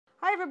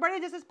Hi everybody,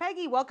 this is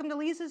Peggy. Welcome to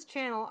Lisa's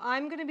channel.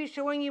 I'm going to be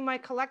showing you my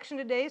collection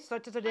today,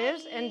 such as it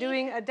is, and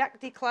doing a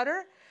deck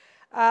declutter.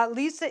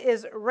 Lisa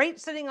is right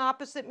sitting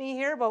opposite me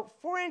here, about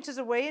 4 inches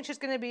away, and she's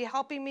going to be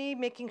helping me,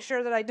 making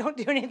sure that I don't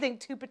do anything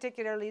too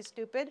particularly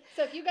stupid.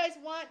 So if you guys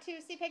want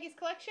to see Peggy's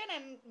collection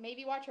and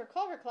maybe watch her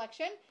Clover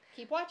collection,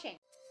 keep watching.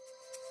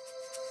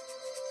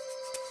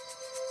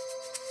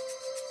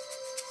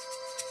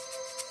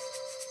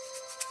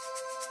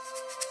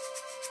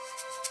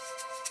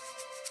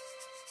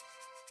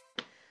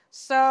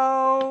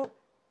 So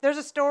there's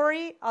a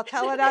story. I'll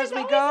tell it as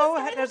we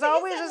go. There's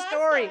always a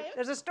story.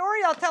 There's a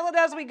story. I'll tell it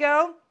as we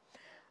go.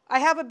 I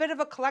have a bit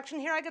of a collection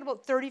here. I got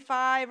about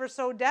 35 or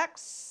so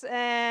decks,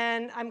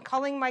 and I'm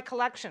culling my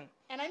collection.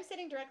 And I'm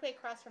sitting directly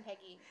across from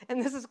Peggy.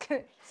 And this is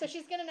gonna. So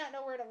she's gonna not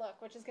know where to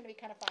look, which is gonna be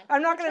kind of fun.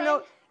 I'm not gonna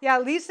know. Yeah,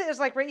 Lisa is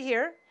like right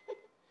here,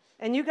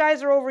 and you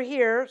guys are over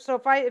here.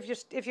 So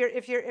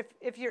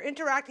if you're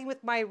interacting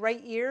with my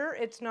right ear,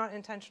 it's not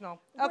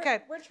intentional. Okay.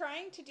 We're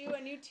trying to do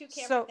a new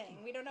 2-camera thing.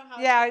 We don't know how.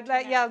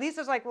 Yeah,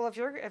 Lisa's like, well, if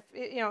you're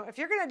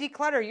gonna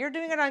declutter, you're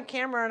doing it on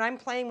camera, and I'm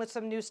playing with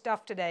some new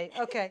stuff today.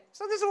 Okay,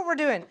 so this is what we're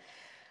doing.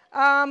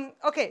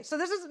 Okay, so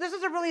this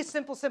is a really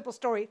simple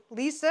story.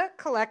 Lisa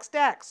collects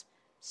decks.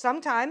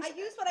 Sometimes I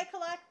use what I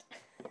collect.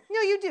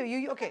 No, you do.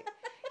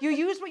 You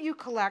use what you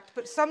collect,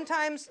 but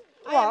sometimes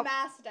I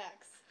amass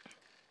decks.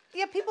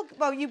 Yeah, people.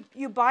 Well,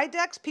 you buy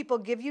decks. People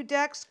give you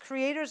decks.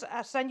 Creators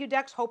send you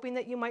decks, hoping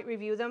that you might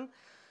review them.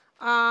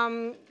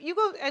 You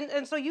go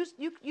and so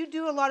you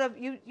do a lot of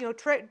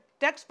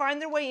decks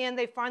find their way in.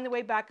 They find their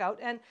way back out.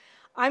 And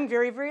I'm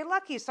very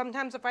lucky.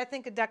 Sometimes if I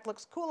think a deck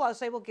looks cool, I'll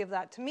say, well, give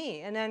that to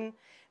me. And then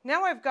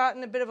now I've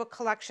gotten a bit of a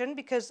collection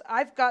because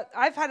I've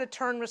had a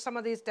turn with some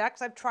of these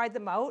decks. I've tried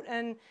them out,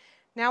 and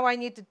now I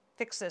need to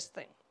fix this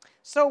thing.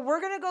 So we're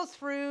gonna go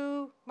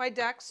through my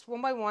decks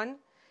one by one,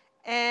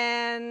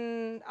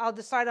 and I'll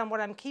decide on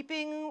what I'm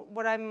keeping,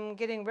 what I'm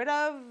getting rid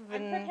of.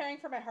 And I'm preparing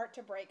for my heart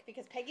to break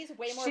because Peggy's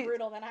way more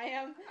brutal than I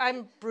am.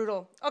 I'm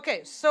brutal.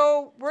 Okay,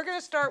 so we're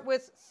gonna start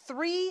with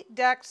 3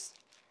 decks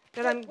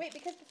that Wait,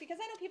 because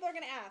I know people are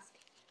gonna ask,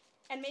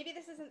 and maybe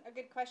this isn't a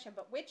good question,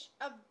 but which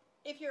of,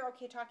 if you're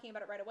okay talking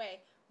about it right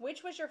away,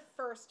 which was your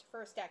first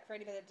deck for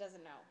anybody that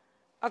doesn't know?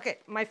 Okay,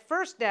 my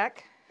first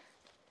deck.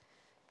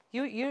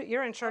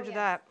 You're in charge of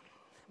that.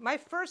 My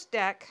first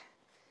deck.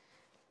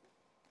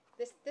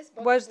 This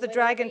book was the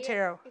Dragon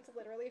Tarot. It's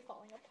literally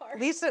falling apart.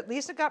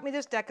 Lisa got me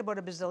this deck about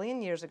a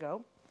bazillion years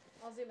ago.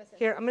 I'll zoom us in.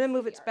 Here, I'm going to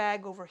move its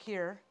bag over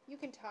here. You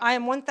can talk. I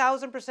am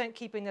 1000%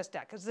 keeping this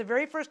deck. It's the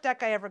very first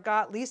deck I ever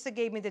got. Lisa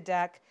gave me the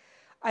deck.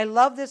 I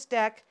love this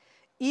deck.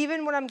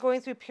 Even when I'm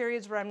going through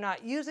periods where I'm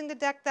not using the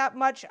deck that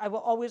much, I will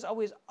always,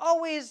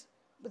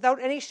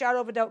 without any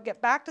shadow of a doubt,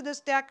 get back to this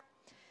deck.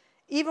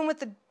 Even with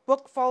the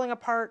book falling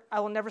apart, I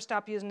will never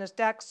stop using this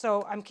deck,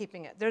 so I'm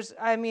keeping it.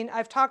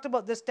 I've talked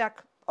about this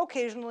deck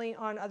occasionally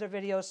on other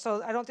videos,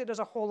 so I don't think there's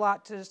a whole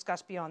lot to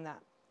discuss beyond that.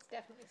 It's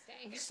definitely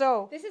staying.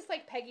 So this is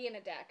like Peggy in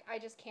a deck. I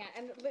just can't.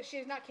 And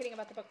she's not kidding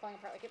about the book falling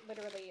apart. Like it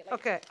literally. Like,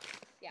 okay.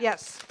 Yeah.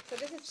 Yes. So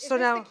this is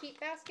now, the keep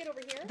basket over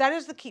here? That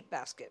is the keep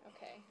basket.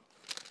 Okay.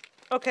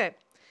 Okay.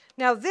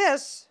 Now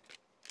this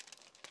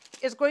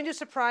is going to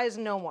surprise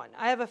no one.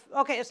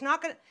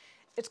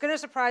 It's going to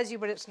surprise you,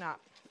 but it's not.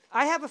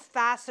 I have a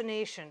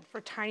fascination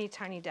for tiny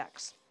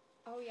decks.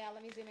 Oh yeah,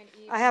 let me zoom in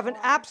even I have an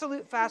more.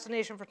 absolute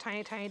fascination for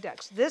tiny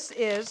decks. This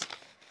is,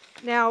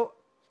 now,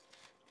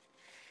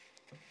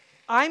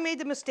 I made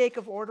the mistake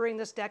of ordering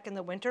this deck in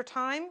the winter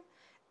time,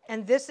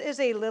 and this is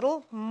a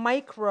little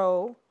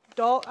micro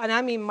doll, and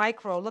I mean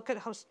micro. Look at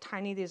how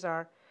tiny these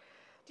are.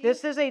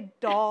 This is a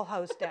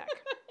dollhouse deck.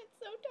 It's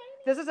so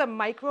tiny. This is a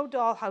micro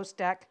dollhouse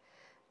deck.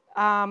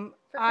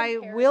 I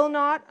will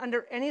not,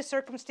 under any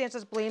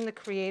circumstances, blame the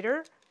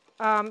creator.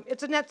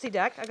 It's a Etsy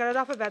deck. I got it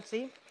off of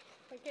Etsy.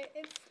 Like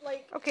it's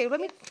like. Okay, let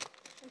me.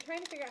 I'm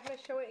trying to figure out how to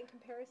show it in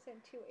comparison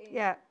to a.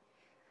 Yeah.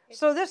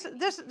 So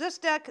this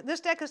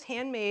deck is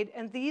handmade,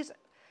 and these,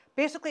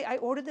 basically, I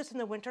ordered this in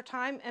the winter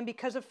time, and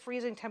because of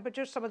freezing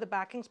temperatures, some of the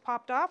backings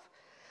popped off.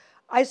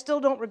 I still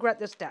don't regret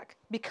this deck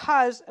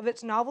because of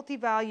its novelty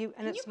value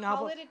and its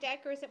novelty. Can you call it a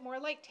deck, or is it more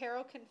like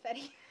tarot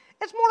confetti?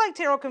 It's more like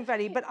tarot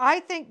confetti, but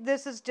I think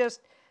this is just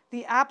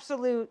the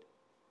absolute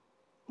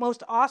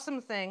most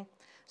awesome thing.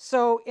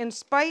 So in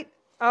spite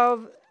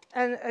of,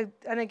 and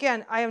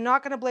again, I am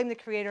not going to blame the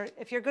creator.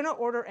 If you're going to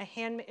order a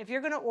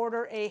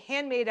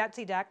handmade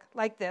Etsy deck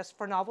like this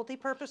for novelty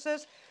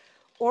purposes,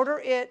 order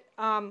it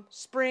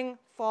spring,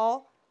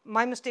 fall.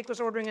 My mistake was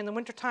ordering in the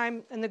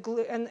wintertime, and the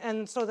glue,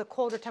 and so the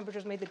colder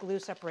temperatures made the glue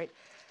separate.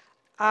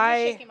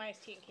 I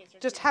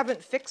just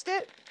haven't fixed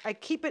it. I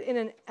keep it in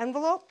an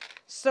envelope,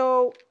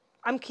 so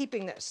I'm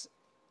keeping this.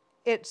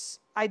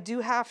 I do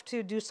have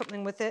to do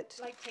something with it.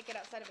 Like take it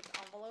outside of its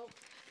envelope.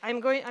 I'm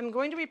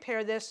going to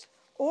repair this,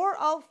 or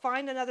I'll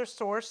find another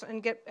source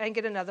and get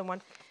another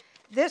one.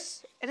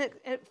 This, and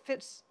it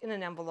fits in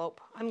an envelope.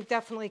 I'm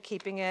definitely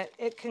keeping it.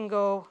 It can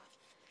go.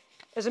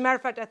 As a matter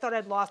of fact, I thought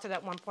I'd lost it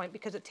at one point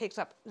because it takes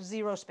up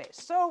 0 space.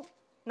 So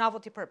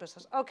novelty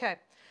purposes. Okay,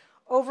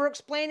 over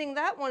explaining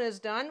that one is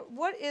done.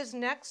 What is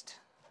next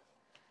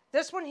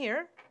this one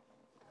here,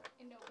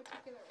 In no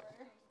particular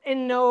order.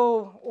 in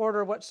no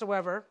order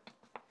whatsoever.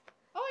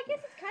 Oh, I guess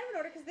it's kind of an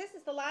order because this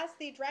is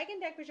the dragon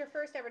deck was your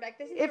first ever deck.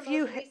 This is If your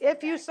you most recent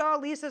if you deck. saw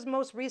Lisa's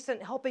most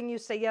recent helping you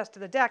say yes to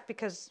the deck,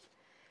 because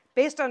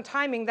based on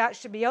timing, that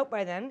should be out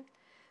by then.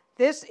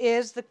 This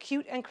is the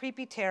Cute and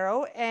Creepy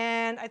Tarot,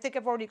 and I think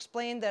I've already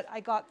explained that I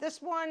got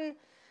this one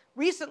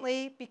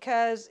recently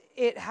because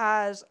it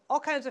has all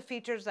kinds of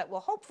features that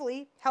will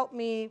hopefully help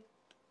me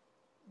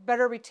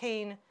better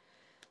retain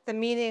the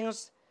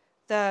meanings,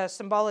 the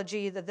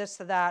symbology, the this,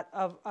 the that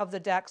of the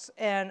decks.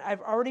 And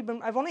I've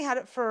only had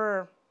it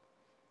for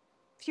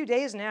a few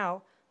days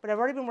now, but I've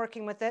already been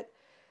working with it.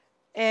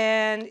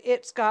 And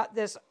it's got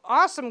this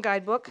awesome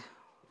guidebook.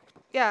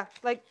 Yeah,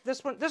 like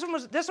this one. This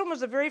one was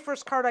the very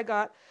first card I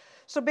got.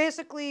 So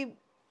basically,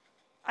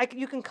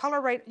 you can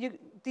color right.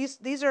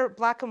 These are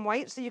black and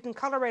white, so you can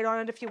color right on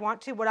it if you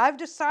want to. What I've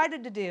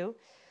decided to do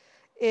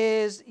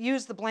is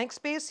use the blank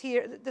space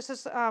here. This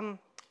is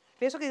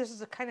basically this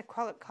is a kind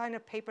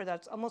of paper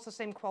that's almost the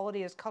same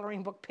quality as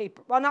coloring book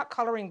paper. Well, not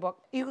coloring book.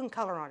 You can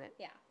color on it.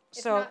 Yeah.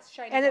 It's So not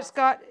shiny and it's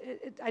glossy.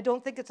 got. I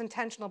don't think it's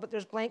intentional, but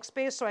there's blank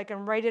space, so I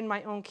can write in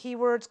my own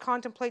keywords,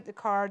 contemplate the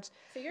cards.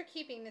 So you're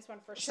keeping this one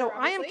for So sure.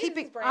 I am obviously.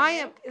 keeping. This is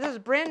brand new. This is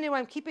brand new.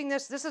 I'm keeping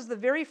this. This is the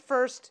very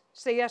first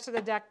Say Yes to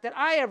the deck that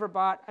I ever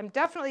bought. I'm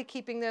definitely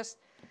keeping this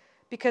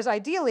because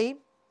ideally,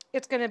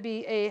 it's going to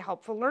be a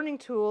helpful learning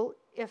tool,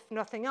 if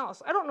nothing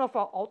else. I don't know if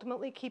I'll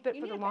ultimately keep it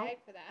You for need the a long. bag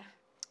for that.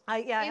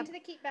 Into the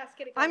keep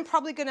basket. It I'm goes.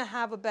 probably going to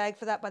have a bag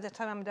for that by the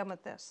time I'm done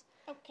with this.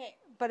 Okay.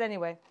 But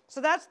anyway,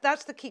 so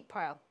that's the keep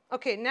pile.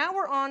 Okay, now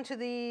we're on to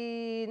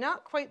the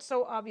not quite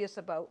so obvious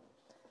about.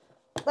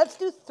 Let's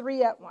do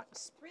 3 at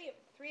once. Three.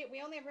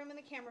 We only have room in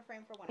the camera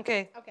frame for one.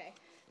 Okay. Okay.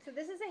 So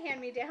this is a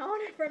hand-me-down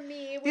from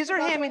me. Which These are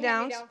is also a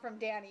hand-me-downs. hand-me-down from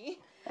Danny.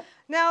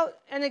 Now,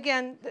 and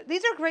again,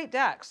 these are great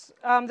decks.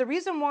 The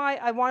reason why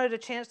I wanted a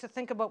chance to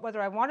think about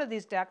whether I wanted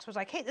these decks was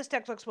like, hey, this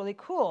deck looks really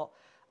cool.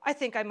 I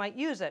think I might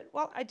use it.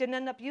 Well, I didn't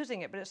end up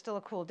using it, but it's still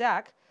a cool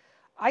deck.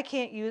 I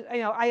can't use,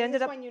 I ended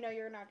This up. one you know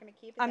you're not going to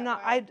keep. Is I'm that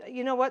not. why?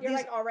 You know what? You're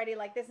like already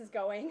like this is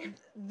going.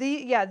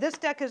 This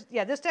deck is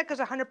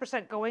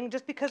 100% going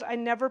just because I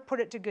never put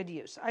it to good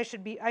use. I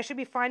should be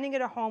finding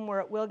it a home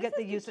where it will get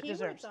the use it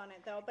deserves. On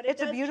it though, but it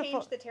does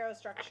change the tarot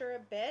structure a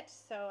bit,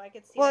 so I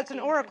could see. Well, that it's an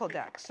being oracle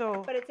deck,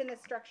 so. But it's in the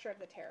structure of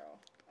the tarot,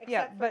 except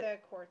Yeah, for but the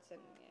quartz and.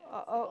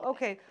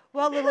 Okay.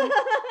 Well,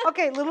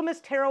 little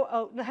Miss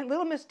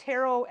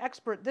Tarot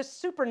expert. This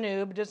super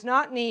noob does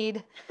not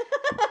need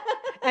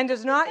and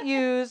does not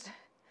use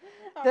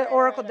the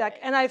oracle deck.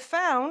 And I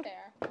found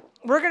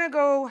we're gonna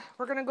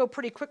go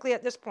pretty quickly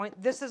at this point.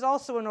 This is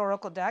also an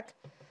oracle deck.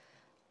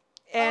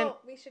 And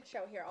we should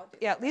show here. I'll do.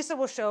 Yeah, Lisa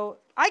will show.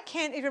 I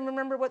can't even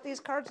remember what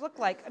these cards look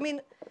like. I mean,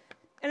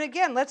 and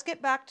again, let's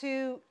get back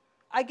to.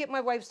 I get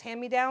my wife's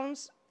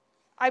hand-me-downs.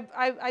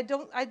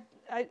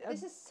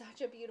 This is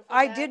such a beautiful.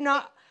 I deck.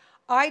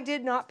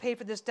 did not pay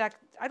for this deck.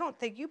 I don't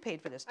think you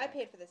paid for this deck. I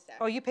paid for this deck.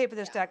 Oh, you paid for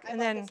this deck, I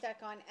bought this deck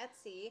on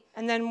Etsy.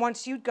 And then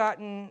once you'd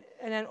gotten,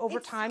 and then over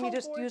time you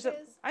just use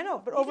it. I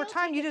know, but over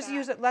time you just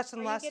use it less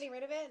and less. Are you getting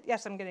rid of it?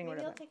 Yes, I'm getting rid of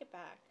it. Maybe I'll take it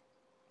back.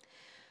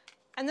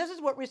 And this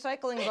is what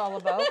recycling is all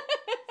about.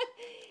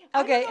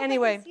 Okay,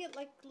 anyway.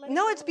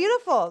 No, it's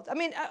beautiful. I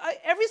mean,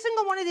 every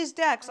single one of these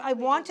decks I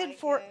wanted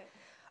for.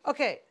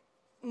 Okay,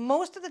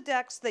 most of the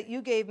decks that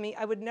you gave me,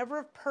 I would never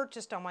have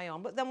purchased on my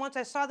own. But then once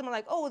I saw them, I'm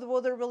like, oh,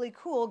 well, they're really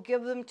cool.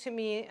 Give them to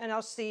me, and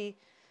I'll see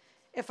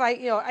if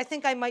I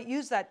think I might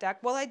use that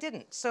deck. Well, I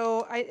didn't.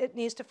 So it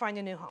needs to find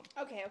a new home.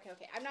 Okay.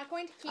 I'm not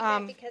going to keep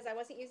it because I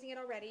wasn't using it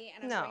already,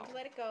 and I'm going to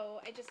let it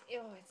go. It's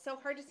so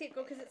hard to see it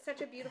go because it's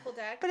such a beautiful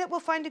deck. But it will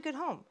find a good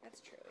home.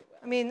 That's true. It will.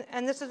 I mean,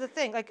 and this is the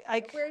thing.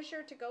 Where's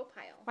your to-go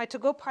pile? My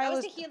to-go pile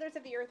is the Healers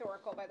of the Earth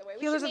Oracle, by the way.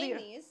 Healers of the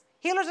Earth.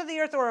 Healers of the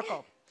Earth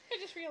Oracle. I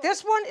just realized.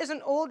 This one is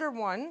an older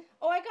one.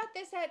 Oh, I got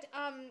this at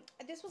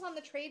this was on the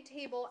trade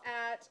table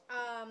at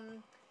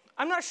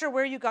I'm not sure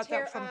where you got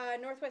that from.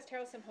 Northwest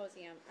Tarot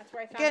Symposium. That's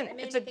where I found it. It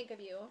made me think of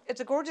you. It's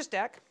a gorgeous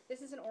deck.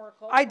 This is an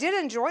oracle. I did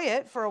enjoy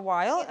it for a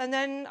while, and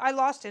then I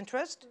lost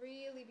interest.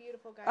 Really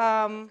beautiful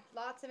guys.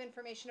 Lots of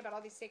information about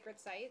all these sacred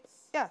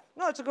sites. Yeah,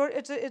 no,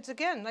 it's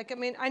again like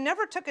I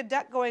never took a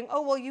deck going,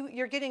 oh well,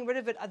 you're getting rid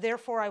of it,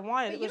 therefore I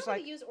want it. But It you was don't like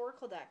really use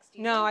oracle decks, do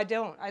you? No, I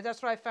don't.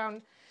 That's what I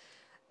found.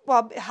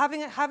 Well,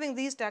 having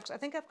these decks, I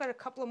think I've got a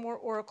couple of more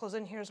oracles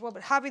in here as well.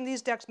 But having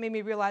these decks made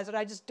me realize that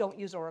I just don't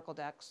use oracle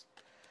decks.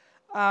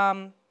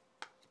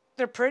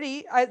 They're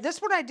pretty.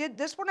 This one I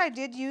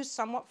did use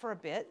somewhat for a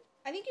bit.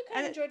 I think you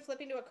kind of enjoyed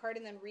flipping to a card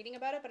and then reading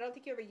about it, but I don't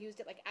think you ever used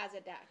it like as a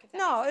deck.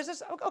 No, it's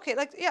just okay.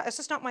 Like it's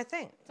just not my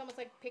thing. It's almost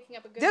like picking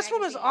up a good. This one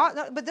was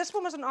awesome, but this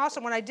one was an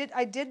awesome one. I did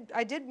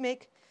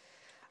make.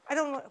 I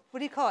don't know what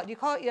do you call it? Do you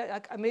call it? Yeah,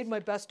 I made my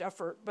best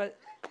effort, but.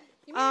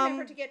 You made an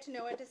effort to get to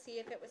know it to see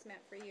if it was meant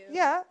for you.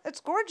 Yeah, it's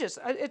gorgeous.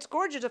 It's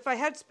gorgeous. If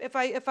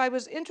I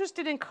was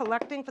interested in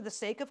collecting for the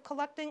sake of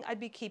collecting, I'd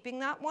be keeping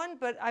that one.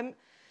 But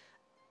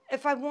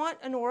if I want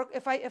an oracle,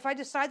 if I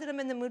decide that I'm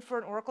in the mood for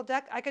an oracle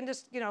deck, I can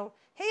just,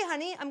 hey,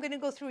 honey, I'm going to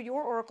go through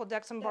your oracle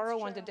decks and borrow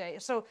one today.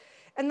 So,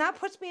 and that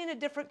puts me in a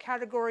different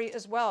category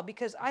as well,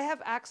 because I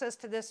have access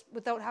to this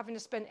without having to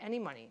spend any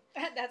money.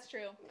 That's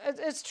true.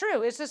 It's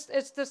true. It's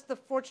just the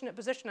fortunate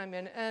position I'm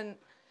in, and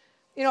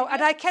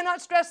and I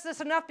cannot stress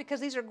this enough,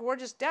 because these are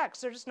gorgeous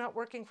decks. They're just not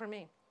working for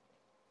me,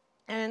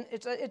 and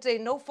it's a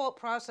no fault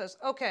process.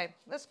 Okay,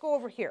 let's go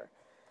over here.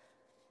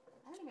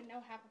 I don't even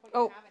know half of what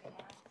you have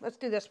anymore. Let's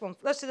do this one.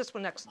 Let's do this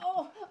one next.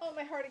 Oh,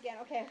 my heart again.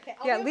 Okay.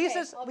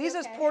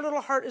 Lisa's poor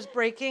little heart is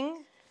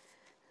breaking.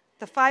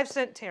 The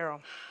 5-cent tarot.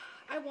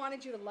 I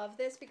wanted you to love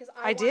this because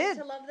I wanted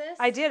to love this.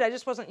 I did. I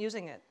just wasn't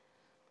using it.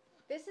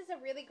 This is a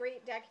really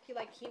great deck if you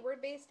like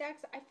keyword-based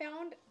decks.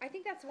 I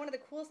think that's one of the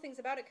coolest things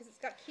about it, because it's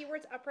got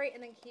keywords upright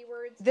and then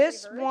keywords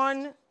This reversed.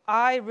 one,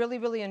 I really,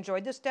 really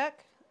enjoyed this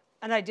deck,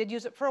 and I did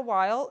use it for a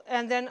while,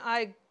 and then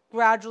I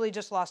gradually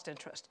just lost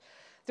interest.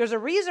 There's a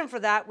reason for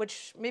that,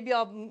 which maybe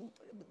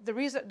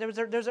there's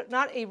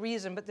not a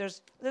reason, but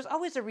there's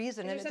always a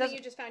reason. Is there something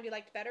you just found you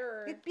liked better?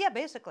 Or? Yeah,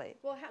 basically.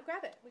 Well,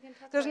 grab it. We can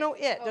talk There's about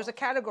no it. There's a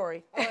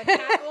category. Oh, a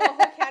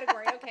whole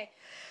category. Okay.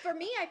 For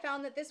me, I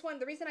found that this one,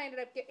 the reason I ended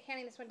up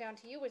handing this one down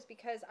to you was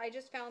because I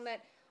just found that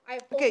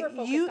I've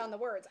over-focused on the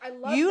words. I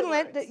love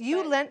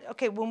the words.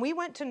 Okay, when we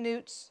went to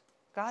Newt's,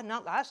 God,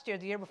 not last year,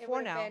 the year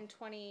before now. It would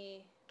have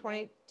been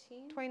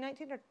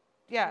 2019 or...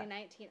 Yeah.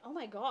 2019. Oh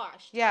my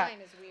gosh. Yeah.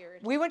 Time is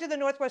weird. We went to the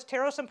Northwest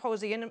Tarot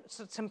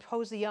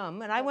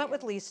Symposium, and I went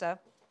with Lisa.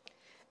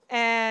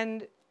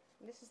 And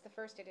this is the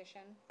first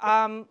edition.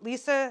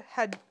 Lisa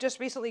had just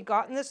recently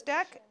gotten this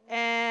deck,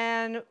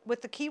 and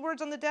with the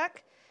keywords on the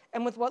deck,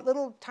 and with what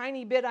little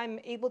tiny bit I'm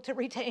able to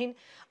retain,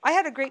 I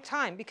had a great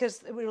time,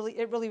 because it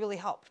really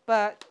helped.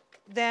 But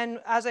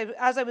then as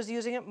I was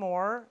using it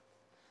more,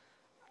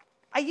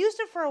 I used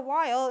it for a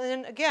while,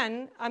 and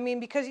again, I mean,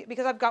 because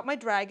I've got my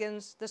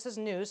dragons, this is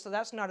new, so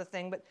that's not a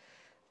thing, but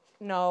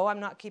no, I'm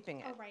not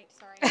keeping it. Oh, right,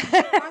 sorry.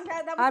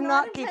 That was I'm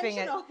not keeping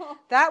it.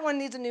 That one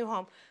needs a new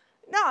home.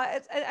 No,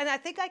 and I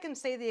think I can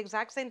say the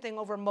exact same thing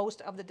over most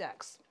of the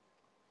decks.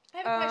 I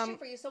have a question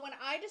for you. So when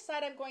I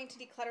decide I'm going to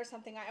declutter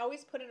something, I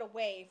always put it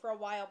away for a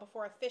while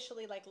before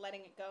officially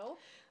letting it go,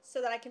 so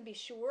that I can be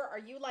sure. Are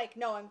you like,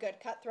 no, I'm good,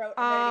 cutthroat,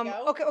 I'm ready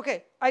to go?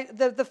 Okay.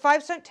 The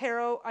 5-cent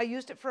tarot, I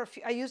used it for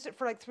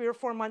like 3 or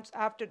 4 months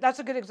after. That's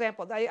a good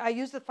example. I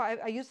used the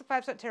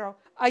 5-cent tarot.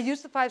 I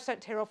used the 5-cent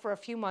tarot for a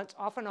few months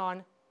off and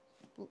on,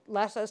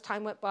 less as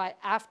time went by.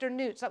 After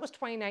Newt's, that was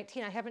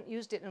 2019. I haven't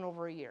used it in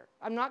over a year.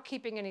 I'm not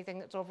keeping anything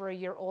that's over a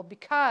year old,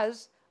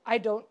 because I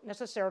don't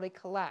necessarily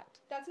collect.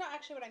 That's not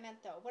actually what I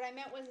meant, though. What I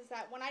meant was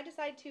that when I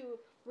decide to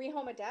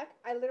rehome a deck,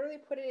 I literally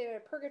put it in a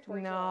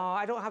purgatory drawer.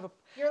 I don't have a...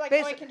 You're like,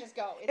 no, I can just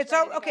go.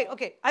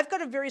 Okay. I've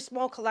got a very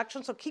small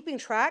collection, so keeping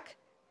track,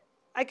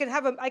 I can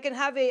have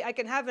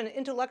an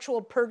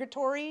intellectual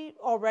purgatory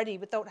already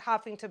without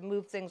having to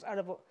move things out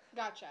of...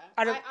 Gotcha.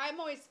 I'm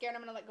always scared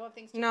I'm going to let go of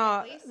things too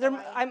quickly. So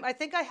I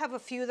think I have a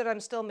few that I'm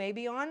still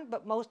maybe on,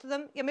 but most of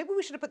them... Yeah, maybe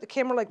we should have put the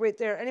camera right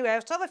there. Anyway, I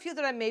still have a few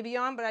that I'm maybe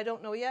on, but I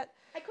don't know yet.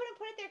 I couldn't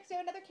put it there because I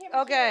have another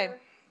camera here.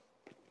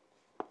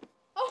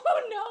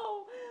 Oh,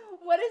 no.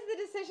 What is the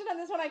decision on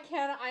this one?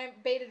 I am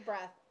bated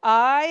breath.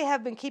 I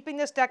have been keeping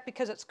this deck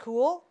because it's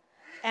cool.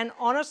 And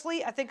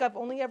honestly, I think I've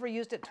only ever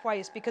used it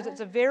twice, because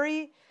it's a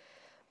very...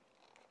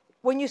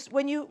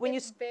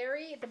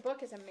 The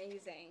book is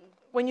amazing.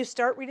 When you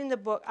start reading the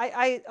book,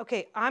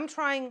 I'm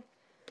trying...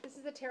 This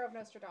is the Tarot of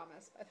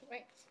Nostradamus, by the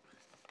way.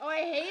 Oh, I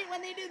hate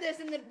when they do this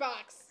in the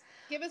box.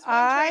 Give us one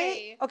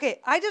tray.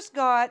 I just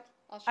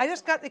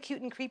got the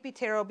Cute and Creepy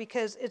Tarot,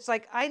 because it's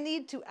like I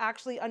need to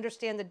actually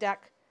understand the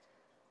deck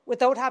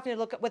without having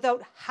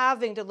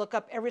to look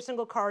up every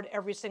single card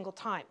every single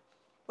time,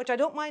 which I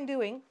don't mind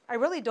doing. I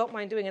really don't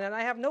mind doing it, and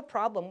I have no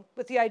problem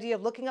with the idea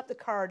of looking up the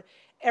card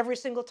every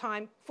single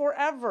time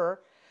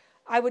forever.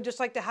 I would just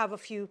like to have a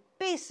few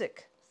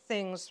basic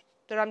things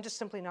that I'm just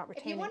simply not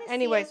retaining. If you want to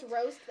anyway, see us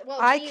roast,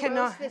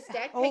 roast this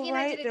deck, oh, Peggy and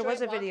I right, did a there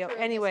was a joint video. walkthrough of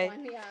Anyway, this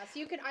one. Yeah, so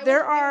you can.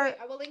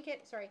 I will link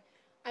it. Sorry,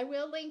 I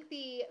will link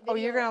the video. Oh,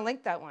 you're gonna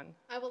link that one.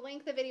 I will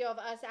link the video of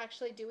us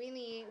actually doing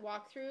the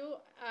walkthrough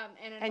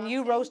and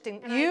you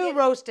roasting. And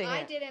roasting it.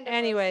 I did end up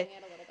anyway, roasting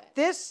it a little bit.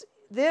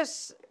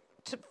 This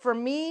for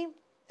me,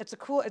 it's a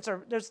cool.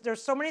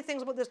 There's so many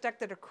things about this deck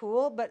that are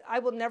cool, but I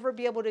will never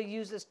be able to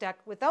use this deck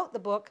without the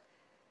book,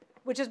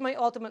 which is my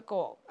ultimate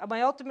goal.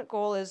 My ultimate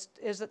goal is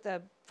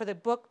that for the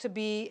book to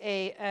be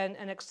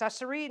an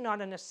accessory,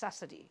 not a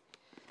necessity.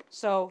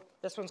 So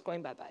this one's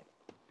going bye-bye.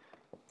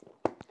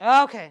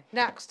 Okay,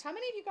 next. How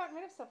many have you gotten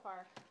rid of so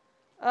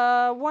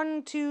far?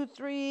 1, 2,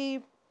 3,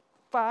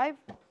 5.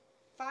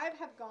 5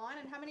 have gone,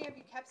 and how many have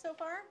you kept so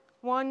far?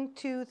 1,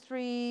 2,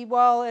 3.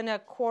 Well, and a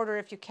quarter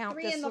if you count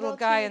 3 this in the little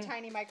guy.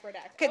 Tiny micro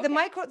deck. Okay, the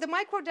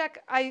micro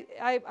deck.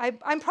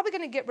 I'm probably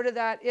going to get rid of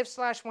that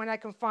when I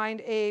can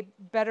find a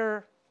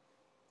better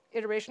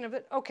iteration of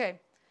it. Okay,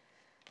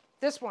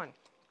 this one,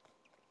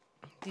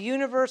 the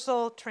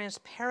universal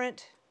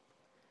transparent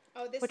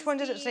Oh, this Which is one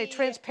does it say?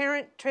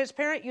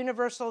 Transparent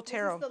Universal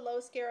Tarot. This is the Low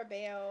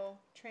Scarabeo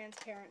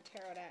Transparent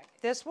Tarot deck.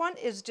 This one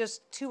is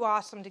just too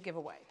awesome to give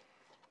away.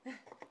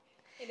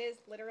 It is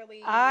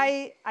literally.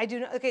 I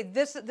do okay.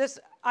 This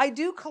I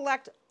do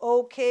collect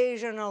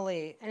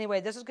occasionally.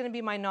 Anyway, this is going to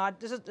be my nod.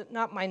 This is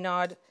not my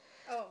nod.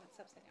 Oh, it's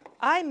upside down.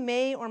 I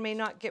may or may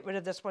not get rid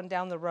of this one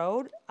down the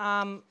road.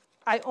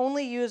 I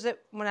only use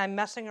it when I'm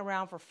messing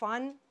around for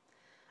fun.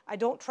 I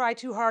don't try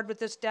too hard with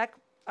this deck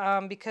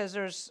because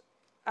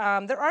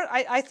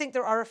I think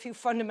there are a few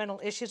fundamental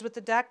issues with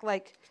the deck.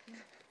 Like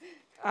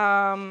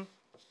the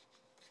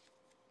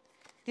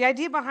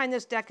idea behind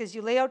this deck is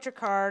you lay out your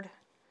card,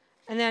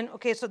 and then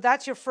okay, so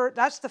that's your first.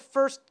 That's the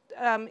first.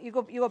 You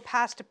go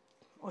past to.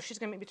 Oh, she's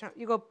gonna make me turn.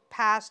 You go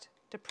past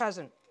to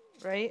present,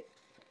 right?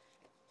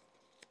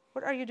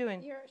 What are you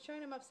doing? You're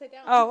showing them upside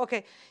down. Oh,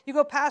 okay. You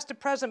go past to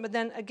present, but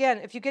then again,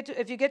 if you get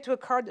to a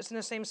card that's in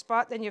the same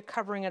spot, then you're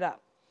covering it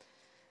up.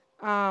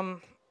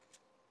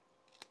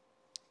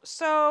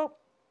 So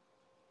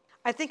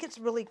I think it's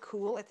really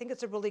cool. I think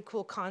it's a really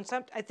cool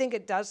concept. I think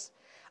it does.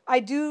 I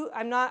do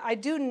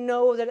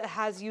know that it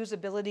has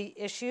usability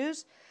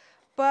issues,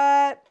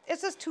 but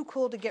it's just too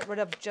cool to get rid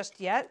of just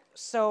yet.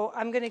 So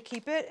I'm going to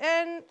keep it,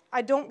 and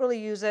I don't really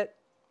use it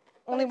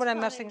only when I'm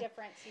messing.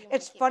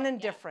 It's fun and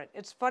different.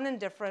 It's fun and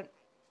different.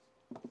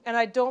 And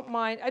I don't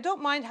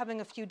mind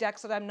having a few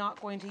decks that I'm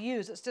not going to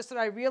use. It's just that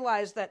I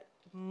realize that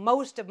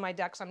most of my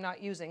decks I'm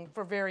not using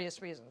for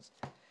various reasons.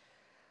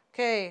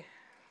 Okay.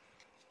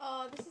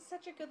 Oh, this is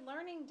such a good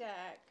learning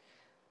deck.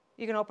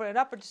 You can open it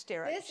up or just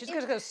stare at it. She's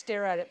just going to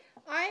stare at it.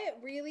 I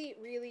really,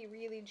 really,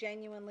 really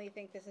genuinely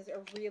think this is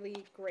a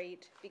really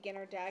great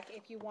beginner deck.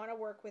 If you want to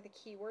work with a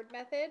keyword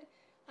method,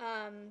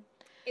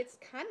 it's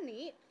kind of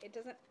neat. It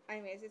doesn't,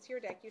 anyways, it's your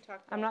deck. You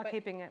talked about it. I'm not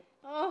keeping it.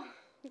 Oh,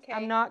 okay.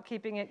 I'm not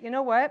keeping it. You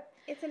know what?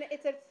 It's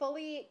a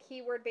fully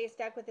keyword-based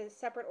deck with a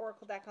separate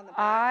oracle deck on the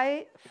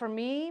back. For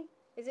me...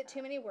 Is it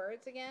too many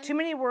words again? Too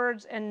many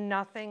words and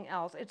nothing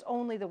else. It's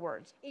only the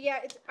words. Yeah,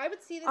 I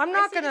would see this. I'm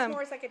not I see gonna. This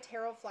more as like a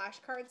tarot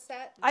flashcard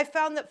set. I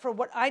found that for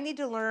what I need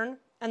to learn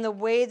and the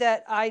way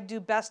that I do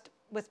best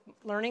with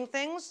learning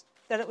things,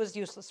 that it was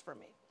useless for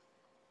me.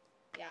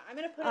 Yeah, I'm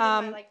gonna put it in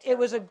my like. Tarot It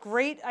was books. a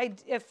great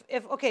idea.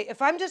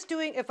 If I'm just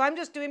doing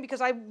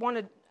because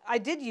I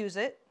did use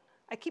it.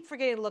 I keep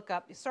forgetting to look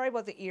up. Sorry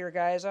about the ear,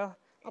 guys. I'll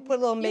put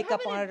a little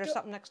makeup on it or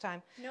something next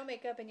time. No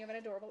makeup, and you have an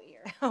adorable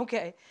ear.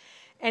 Okay.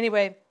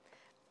 Anyway.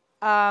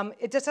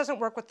 It just doesn't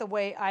work with the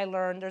way I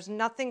learn. There's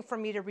nothing for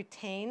me to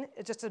retain.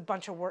 It's just a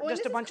bunch of work.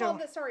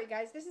 Sorry,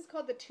 guys. This is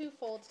called the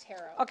twofold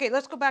tarot. Okay,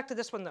 let's go back to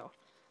this one though.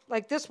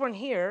 Like this one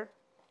here.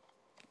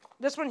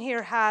 This one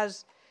here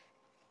has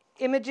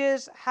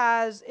images.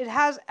 It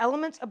has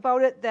elements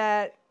about it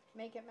that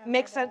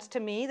make sense to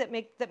me. That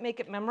make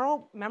it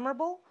memorable.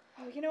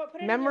 Oh, you know what?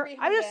 Put it in your read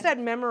I just said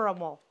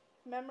memorable.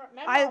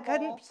 Memorable. I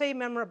couldn't say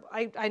memorable.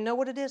 I know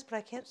what it is, but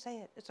I can't say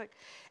it. It's like,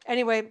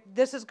 anyway.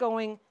 This is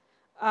going.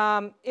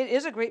 It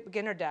is a great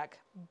beginner deck,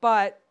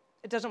 but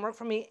it doesn't work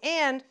for me.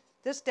 And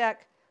this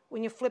deck,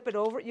 when you flip it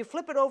over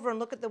and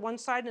look at the one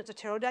side and it's a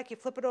tarot deck. You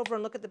flip it over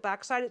and look at the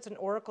back side, it's an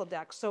oracle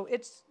deck. So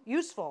it's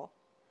useful.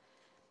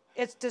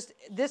 It's just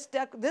this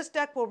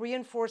deck will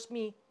reinforce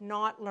me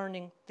not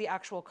learning the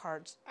actual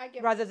cards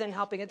rather than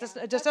helping. It just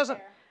doesn't.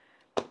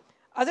 Fair.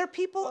 Other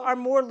people are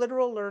more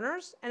literal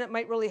learners, and it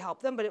might really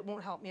help them, but it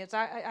won't help me.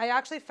 I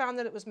actually found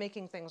that it was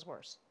making things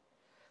worse.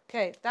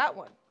 Okay, that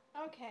one.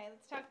 Okay,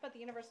 let's talk about the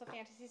Universal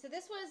Fantasy. So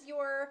this was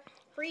your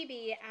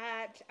freebie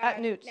at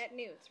Newt's. At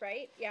Newt's,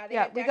 right?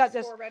 Yeah, we got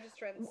this for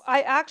registrants.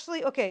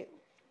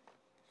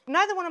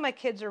 Neither one of my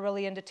kids are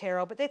really into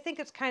tarot, but they think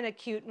it's kind of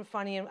cute and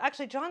funny. And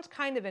actually, John's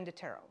kind of into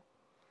tarot.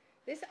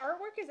 This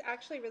artwork is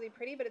actually really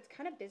pretty, but it's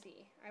kind of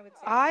busy, I would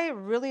say. I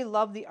really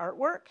love the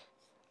artwork.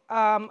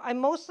 I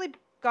mostly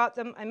got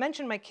them. I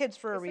mentioned my kids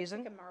for a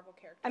reason. Like a Marvel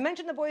character. I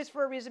mentioned the boys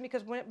for a reason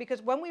because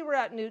when we were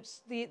at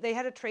Newt's, they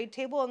had a trade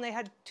table and they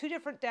had two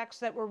different decks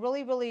that were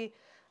really, really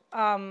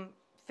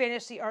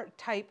fantasy art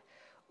type,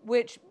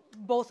 which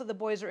both of the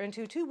boys are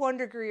into to one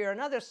degree or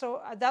another.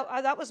 So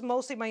that was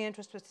mostly my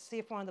interest, was to see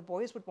if one of the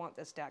boys would want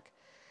this deck.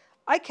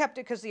 I kept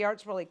it because the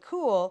art's really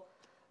cool,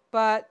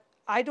 but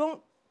I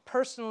don't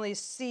personally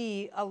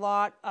see a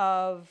lot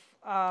of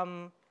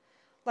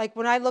like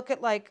when I look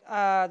at like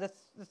the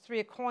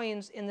three of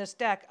coins in this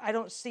deck, I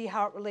don't see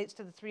how it relates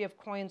to the three of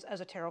coins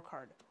as a tarot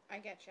card. I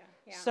getcha.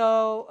 Yeah.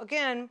 So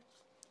again,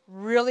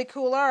 really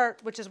cool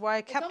art, which is why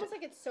I kept it. It's almost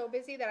like it's so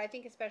busy that I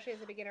think, especially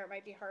as a beginner, it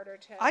might be harder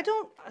to. I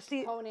don't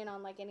see hone in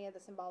on like any of the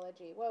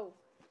symbology. Whoa.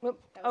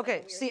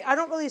 Okay. See, I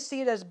don't really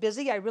see it as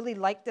busy. I really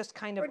like this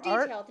kind of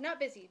art. Detailed, not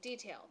busy.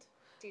 Detailed.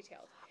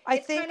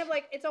 It's kind of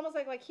like, it's almost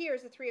like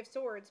here's the three of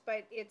swords,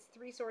 but it's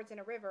three swords in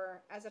a river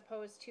as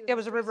opposed to. It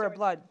was a river of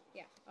blood.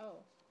 Yeah. Oh.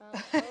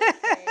 Okay.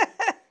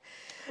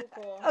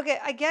 Cool. Okay,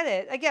 I get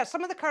it. I guess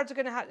some of the cards are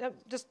going to have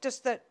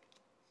just that.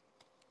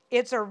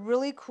 It's a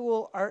really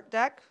cool art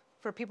deck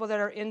for people that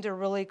are into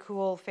really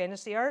cool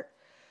fantasy art,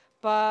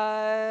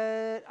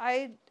 but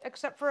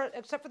except for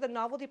the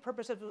novelty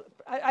purposes,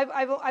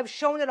 I've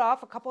shown it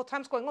off a couple of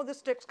times, going, oh,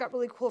 this deck's got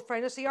really cool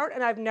fantasy art,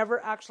 and I've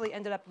never actually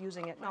ended up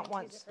using it, not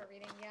once. Use it for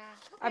reading, yeah.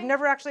 Okay. I've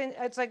never actually.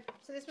 It's like.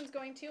 So this one's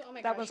going to. Oh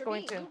my gosh. That one's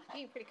going to. You're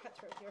being pretty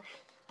cutthroat here.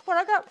 Well,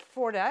 I got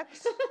 4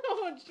 decks.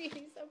 Oh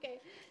jeez. Okay.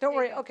 Don't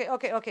worry.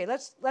 Okay.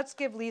 Let's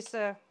give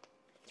Lisa.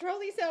 Throw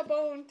Lisa a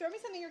bone. Throw me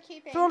something you're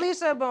keeping. Throw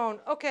Lisa a bone.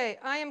 Okay,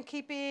 I am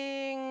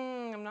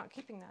keeping. I'm not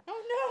keeping that.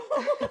 Oh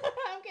no.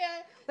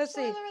 Okay. Let's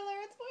see. Spoiler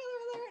alert.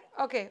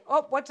 Okay.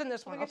 Oh, what's in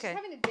this one? Oh my gosh, Okay.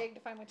 she's having to dig to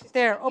find what she's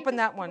There, keeping. open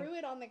that You one. threw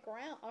it on the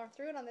ground or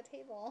threw it on the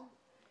table.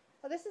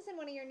 Oh, this is in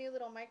one of your new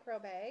little micro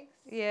bags.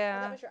 Yeah.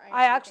 Oh, that was your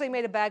I iron actually thing.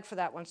 made a bag for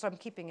that one, so I'm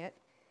keeping it.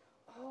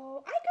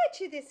 Oh, I got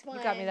you this one.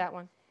 You got me that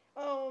one.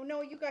 Oh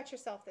no, you got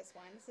yourself this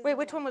one. This is Wait, the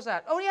which one was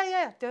that? Oh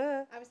yeah.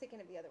 Duh. I was thinking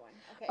of the other one.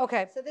 Okay.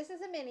 Okay. So this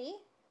is a mini.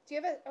 Do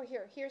you have a? Oh,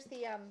 here's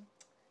the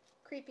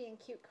creepy and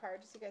cute card,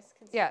 so you guys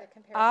can see Yeah. the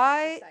comparison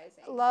I to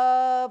sizing.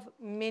 love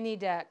mini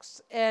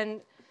decks,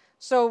 and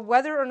so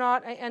whether or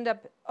not I end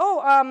up.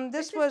 Oh,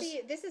 this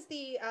is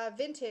the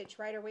vintage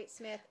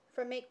Rider-Waite-Smith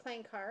from Make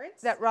Playing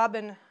Cards that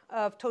Robin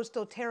of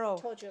Toadstool Tarot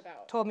told you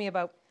about. told me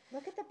about.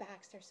 Look at the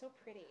backs; they're so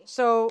pretty.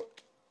 So,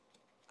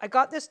 I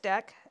got this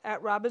deck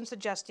at Robin's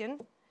suggestion.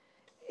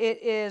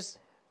 It is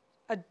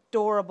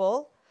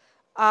adorable.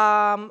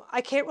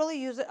 I can't really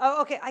use it.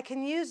 Oh, okay, I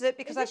can use it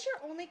because Is this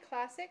your only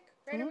classic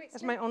Rider-Waite-Smith?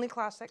 it's my only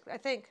classic, I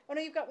think. Oh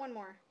no, you've got one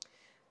more.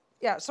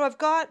 Yeah, so I've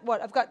got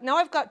what? I've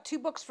got 2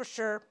 books for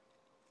sure.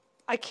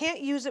 I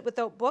can't use it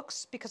without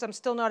books because I'm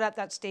still not at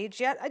that stage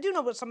yet. I do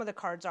know what some of the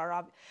cards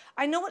are.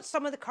 I know what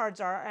some of the cards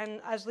are,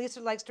 and as Lisa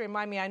likes to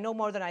remind me, I know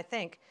more than I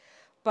think.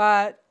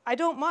 But I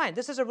don't mind.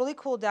 This is a really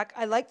cool deck.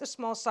 I like the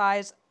small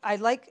size.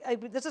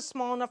 This is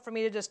small enough for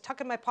me to just tuck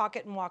in my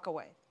pocket and walk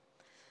away.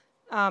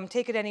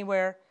 Take it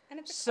anywhere. And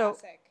it's a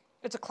classic.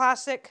 It's a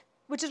classic,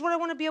 which is what I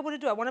want to be able to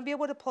do. I want to be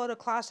able to pull out a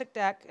classic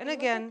deck. And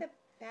again, look at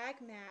the bag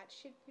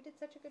match. You did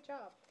such a good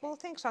job. Well,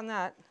 thanks on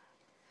that.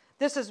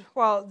 This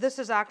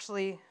is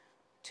actually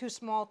too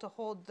small to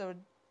hold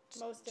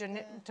most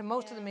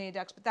of the mini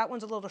decks, but that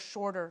one's a little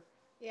shorter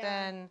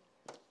than.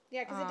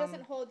 Yeah, because it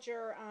doesn't hold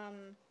your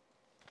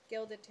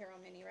Gilded Tarot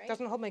mini, right?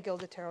 Doesn't hold my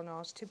Gilded Tarot. No,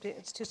 it's too big.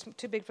 It's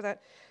too big for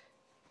that.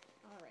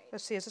 All right.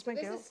 Let's see. Is this my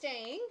This Gilded? is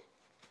staying.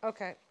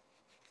 Okay.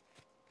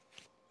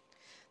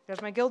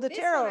 There's my Gilded This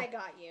Tarot. one I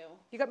got you.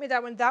 You got me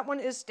that one. That one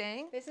is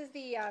staying. This is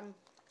the.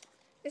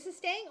 This is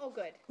staying. Oh,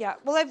 good. Yeah.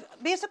 Well, I've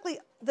basically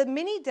the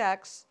mini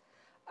decks.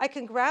 I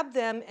can grab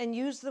them and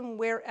use them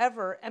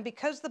wherever, and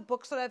because the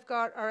books that I've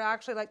got are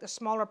actually like the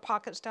smaller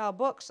pocket style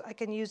books, I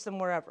can use them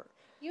wherever.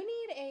 You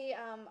need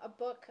a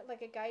book,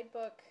 like a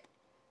guidebook,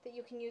 that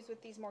you can use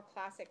with these more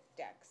classic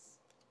decks.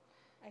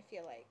 I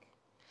feel like.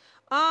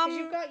 Because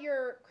you've got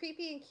your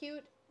creepy and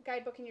cute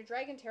guidebook and your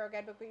Dragon Tarot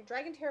guidebook, but your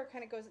Dragon Tarot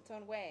kind of goes its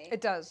own way.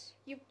 It does.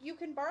 You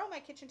can borrow my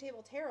kitchen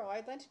table tarot.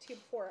 I lent it to you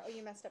before. Oh,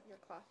 you messed up your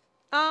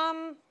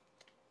cloth.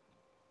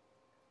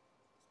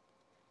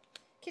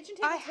 Kitchen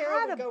table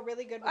tarot would go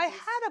really good with I these.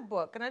 had a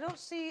book, and I don't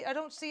see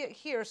it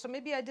here. So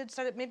maybe I did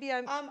set it. Maybe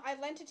I'm. I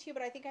lent it to you,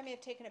 but I think I may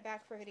have taken it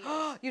back for video.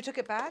 You took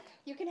it back?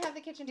 You can have the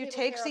kitchen table You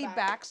take tarot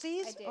back.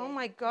 backsies? I did. Oh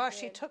my gosh, I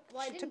she did. took.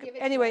 Well, I she didn't took give it. it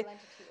to Anyway, you, I lent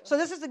it to you. so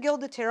this is the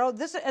Gilded Tarot.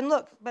 And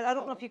look, but I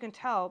don't know if you can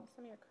tell.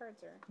 Some of your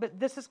cards are. But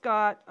this has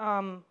got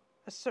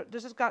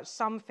this has got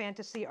some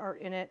fantasy art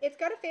in it. It's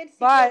got a fantasy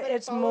but feel, but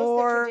it's it follows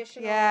more. the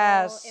traditional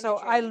Yes. So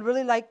I imagery.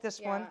 really like this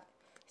one.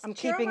 It's I'm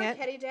Tiro keeping it.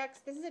 Marchetti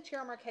decks. This is a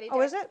Tiro Marchetti deck.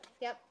 Oh, is it?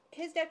 Yep.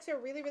 His decks are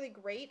really, really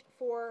great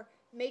for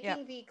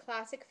making the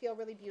classic feel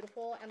really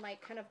beautiful and like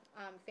kind of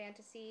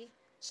fantasy.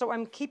 So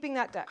I'm keeping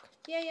that deck.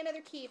 Yay, another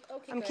keep.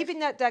 Okay, I'm good. keeping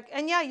that deck.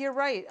 And yeah, you're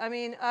right. I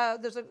mean,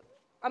 I'm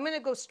going to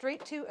go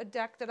straight to a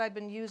deck that I've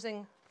been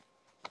using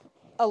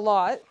a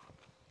lot.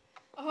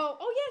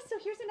 Oh yes. So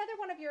here's another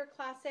one of your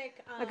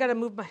classic. I got to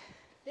move my.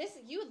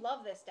 You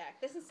love this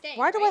deck. This is staying.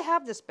 Why do I right?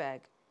 have this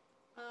bag?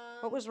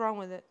 What was wrong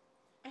with it?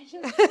 I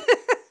just.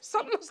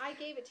 I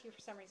gave it to you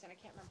for some reason. I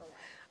can't remember why.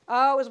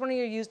 Oh, it was one of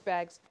your used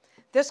bags.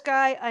 This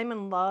guy, I'm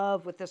in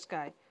love with this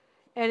guy.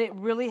 And it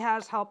really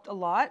has helped a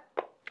lot.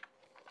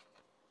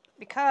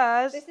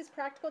 Because this is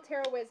Practical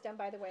Tarot Wisdom,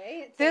 by the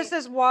way. This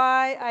is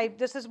why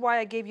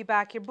I gave you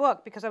back your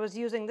book, because I was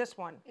using this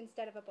one.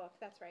 Instead of a book,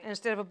 that's right.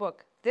 Instead of a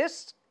book.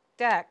 This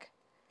deck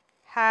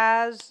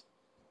has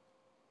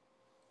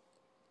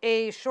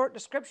a short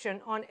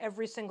description on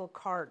every single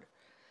card.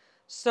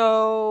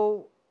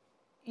 So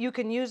you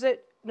can use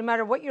it no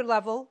matter what your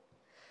level.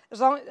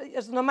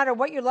 No matter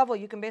what your level,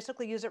 you can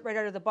basically use it right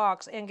out of the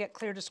box and get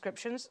clear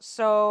descriptions.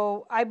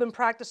 So I've been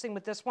practicing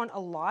with this one a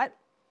lot,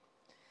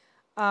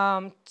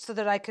 so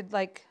that I could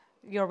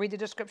read the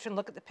description,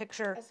 look at the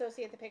picture,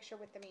 associate the picture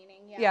with the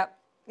meaning.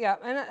 Yeah,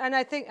 and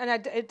I think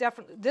it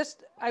definitely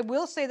I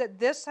will say that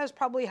this has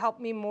probably helped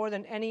me more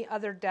than any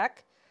other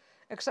deck,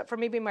 except for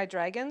maybe my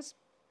dragons,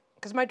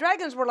 because my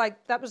dragons were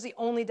that was the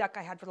only deck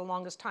I had for the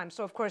longest time.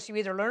 So of course you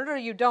either learn it or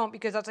you don't,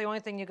 because that's the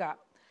only thing you got.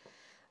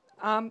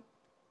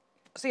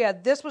 So yeah,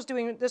 this was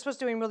doing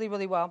really,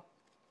 really well.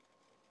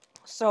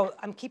 So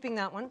I'm keeping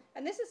that one.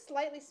 And this is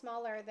slightly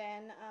smaller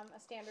than a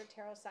standard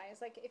tarot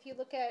size. Like if you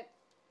look at,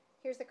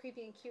 here's the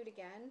creepy and cute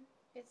again.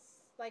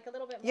 It's like a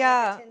little bit more.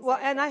 Yeah, like a tin well,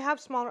 size and thing. I have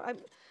smaller.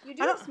 You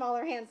do have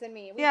smaller hands than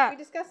me. We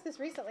discussed this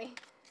recently.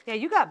 Yeah,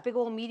 you got big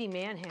old meaty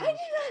man hands. I do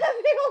not have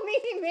big old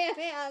meaty man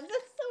hands.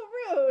 That's so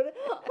rude.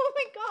 Oh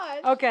my gosh.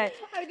 Okay.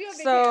 I do have big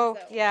hands So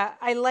though. yeah,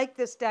 I like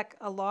this deck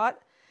a lot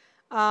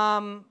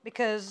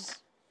because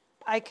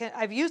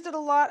I've used it a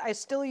lot. I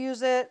still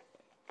use it.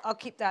 I'll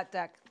keep that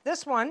deck.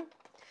 This one,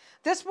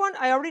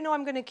 I already know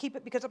I'm going to keep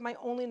it because of my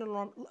only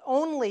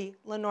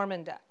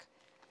Lenormand deck.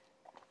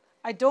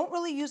 I don't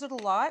really use it a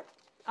lot.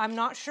 I'm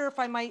not sure if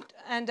I might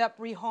end up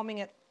rehoming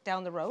it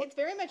down the road. It's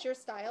very much your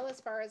style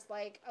as far as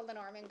like a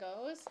Lenormand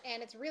goes,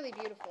 and it's really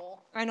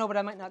beautiful. I know, but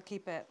I might not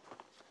keep it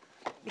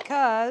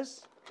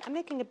because I'm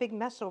making a big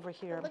mess over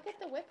here. But look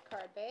at the whip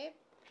card, babe.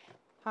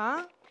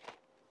 Huh?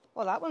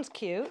 Well, that one's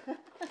cute.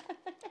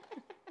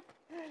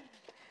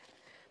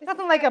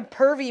 Nothing like a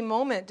pervy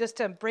moment just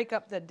to break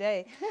up the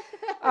day.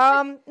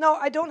 No,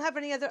 I don't have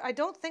any other. I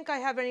don't think I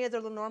have any other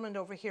Lenormand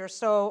over here,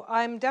 so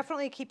I'm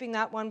definitely keeping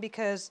that one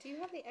because. Do you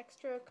have the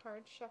extra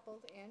cards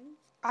shuffled in?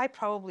 I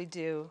probably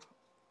do.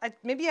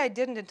 Maybe I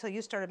didn't until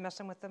you started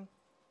messing with them.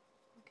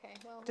 Okay.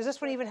 Well. Does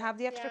this one even have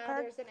the extra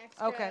card? There's an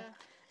extra. Okay.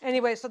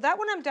 Anyway, so that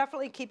one I'm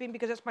definitely keeping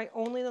because it's my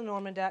only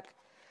Lenormand deck.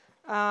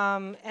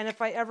 And if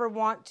I ever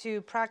want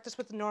to practice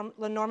with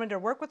Lenormand or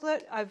work with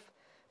it,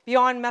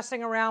 beyond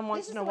messing around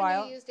once in a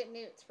while. This is the one you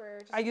used at Newt's for.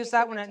 Just I used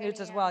that one at Newt's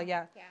as well,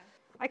 yeah.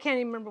 I can't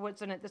even remember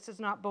what's in it. This does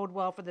not bode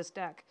well for this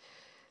deck.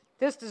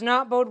 This does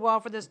not bode well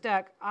for this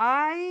deck.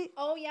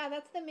 Oh yeah,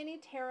 that's the mini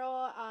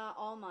Tarot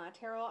Alma.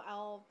 Tarot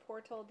al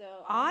Portal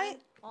al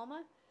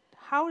Alma.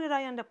 How did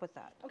I end up with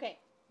that? Okay,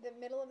 the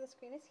middle of the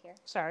screen is here.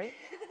 Sorry.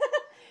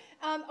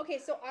 Okay,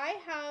 so I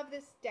have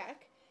this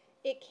deck.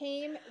 It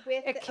came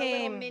with a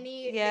little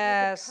mini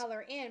yes. that you could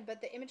color in,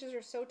 but the images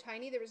are so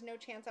tiny, there was no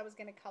chance I was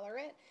going to color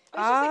it. It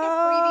was just like a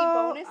freebie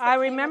bonus. I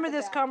remember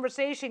this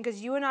conversation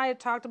because you and I had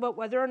talked about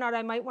whether or not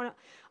I might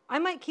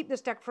keep this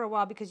deck for a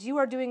while because you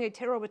are doing a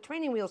Tarot with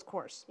Training Wheels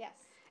course. Yes.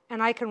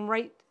 And I can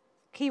write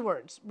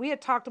keywords. We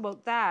had talked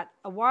about that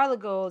a while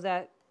ago,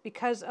 that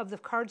because of the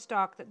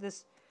cardstock that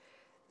this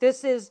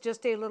is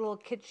just a little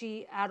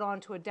kitschy add-on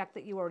to a deck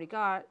that you already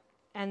got,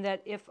 and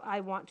that if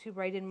I want to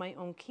write in my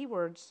own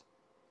keywords,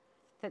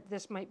 that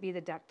this might be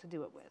the deck to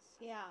do it with.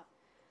 Yeah.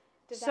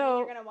 Does that mean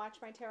you're going to watch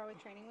my Tarot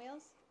with Training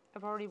Wheels?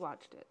 I've already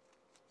watched it.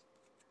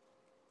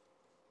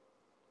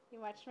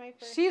 You watched my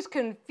first? She's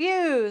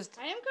confused.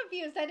 I am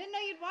confused. I didn't know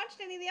you'd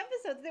watched any of the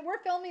episodes. We're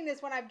filming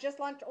this when I've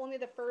just launched only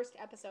the first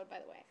episode, by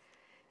the way.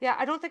 Yeah,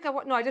 I don't think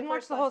no, I didn't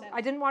watch the whole.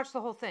 I didn't watch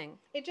the whole thing.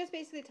 It just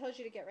basically tells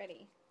you to get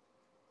ready.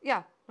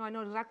 Yeah, no, I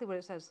know exactly what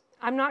it says.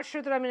 I'm not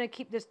sure that I'm going to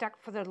keep this deck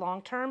for the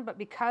long term, but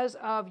because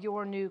of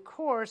your new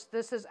course,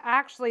 this is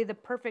actually the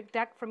perfect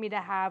deck for me to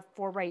have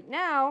for right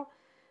now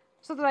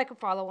so that I can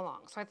follow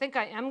along. So I think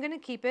I am going to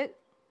keep it.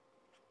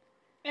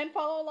 And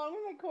follow along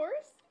with my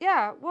course?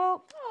 Yeah,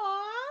 well.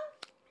 Aww.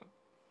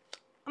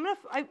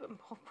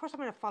 Of course I'm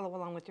going to follow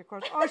along with your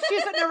course. Oh,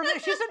 she's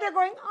sitting there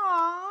going,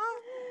 aw.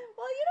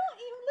 Well, you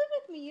live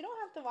with me. You don't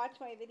have to watch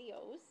my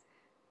videos.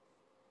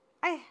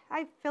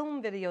 I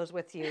film videos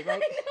with you. Like, I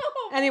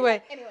know.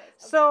 Anyways, okay.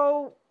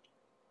 So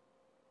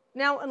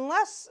now,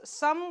 unless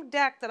some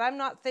deck that I'm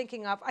not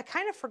thinking of, I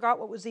kind of forgot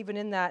what was even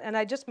in that, and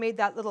I just made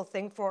that little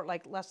thing for it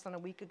like less than a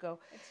week ago.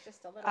 It's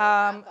just a little.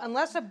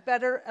 Unless a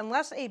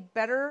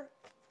better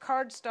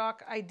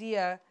cardstock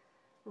idea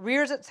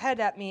rears its head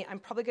at me, I'm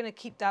probably going to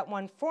keep that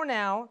one for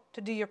now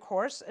to do your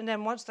course, and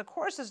then once the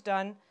course is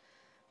done,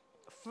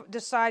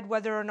 decide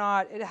whether or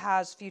not it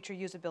has future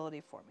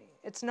usability for me.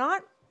 It's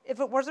not. If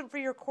it wasn't for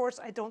your course,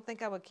 I don't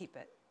think I would keep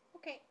it.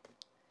 Okay.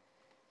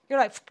 You're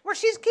like, well,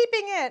 she's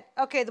keeping it.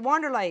 Okay, the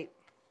Wanderlight.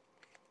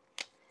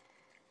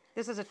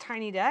 This is a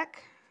tiny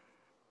deck.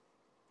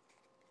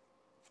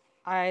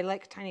 I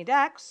like tiny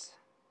decks.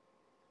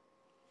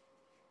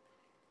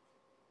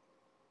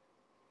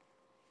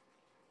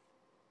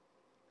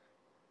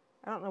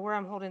 I don't know where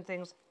I'm holding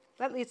things.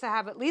 Let Lisa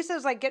have it.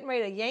 Lisa's like getting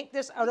ready to yank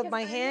this out of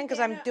my hand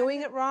because I'm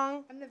doing it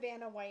wrong. I'm the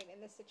Vanna White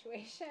in this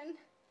situation.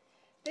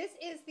 This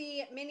is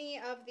the mini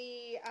of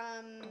the,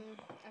 I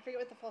forget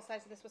what the full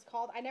size of this was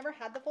called. I never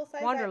had the full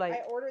size. Wanderlight.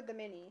 I ordered the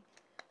mini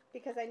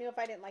because I knew if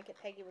I didn't like it,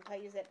 Peggy would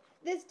probably use it.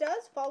 This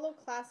does follow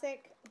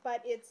Classic,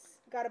 but it's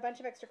got a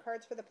bunch of extra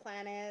cards for the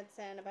planets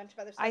and a bunch of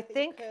other stuff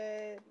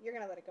you're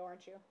going to let it go,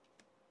 aren't you?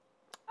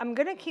 I'm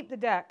going to keep the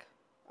deck.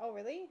 Oh,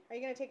 really? Are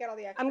you going to take out all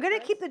the extra I'm going to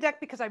cards? keep the deck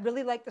because I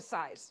really like the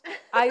size.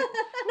 You do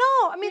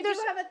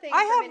have a thing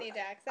for mini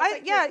decks.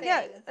 That's your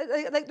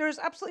thing. Like there's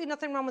absolutely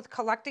nothing wrong with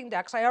collecting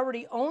decks. I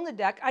already own the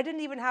deck. I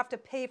didn't even have to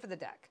pay for the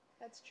deck.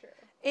 That's true.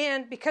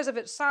 And because of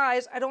its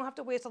size, I don't have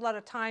to waste a lot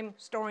of time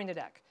storing the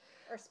deck.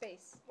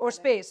 Or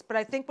space. But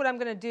I think what I'm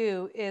going to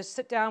do is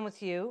sit down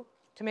with you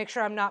to make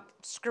sure I'm not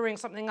screwing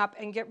something up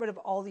and get rid of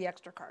all the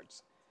extra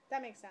cards.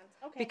 That makes sense.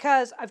 Okay.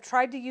 Because I've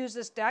tried to use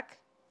this deck,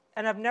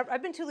 and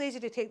I've been too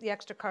lazy to take the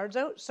extra cards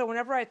out. So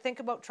whenever I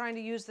think about trying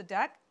to use the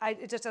deck,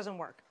 it just doesn't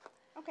work.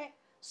 Okay.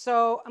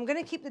 So I'm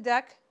going to keep the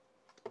deck.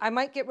 I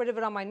might get rid of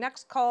it on my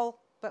next call,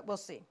 but we'll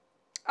see.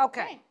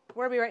 Okay.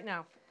 Where are we right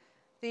now?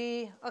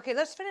 Okay,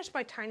 let's finish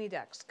my tiny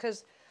decks,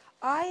 because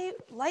I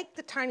like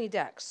the tiny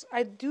decks.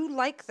 I do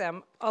like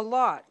them a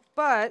lot,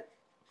 but,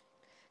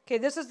 okay,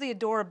 this is the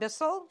Adore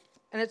Abyssal,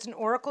 and it's an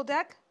Oracle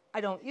deck. I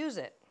don't use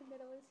it. The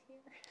middle is here.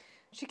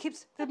 She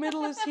keeps, the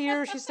middle is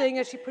here, she's saying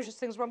as she pushes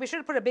things wrong. We should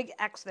have put a big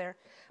X there.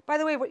 By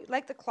the way,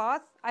 like the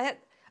cloth,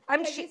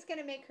 Peggy's going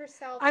to make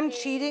herself I'm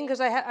cheating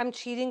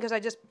because I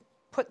just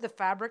put the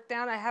fabric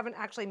down. I haven't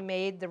actually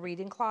made the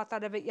reading cloth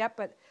out of it yet,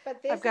 but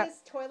this I've got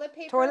is toilet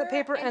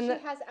paper and she the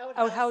has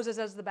outhouses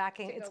as the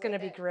backing. It's going to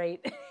be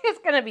great. It's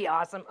going to be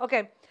awesome.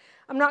 Okay,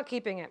 I'm not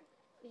keeping it.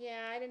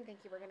 Yeah, I didn't think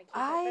you were going to keep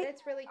it, but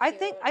it's really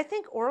cute. I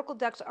think Oracle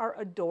decks are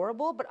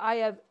adorable, but I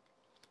have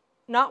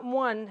not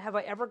one have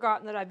I ever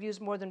gotten that I've used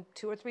more than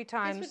 2 or 3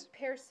 times. This would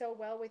pair so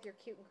well with your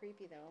cute and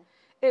creepy though.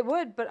 It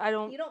would, but I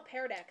don't. You don't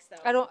pair decks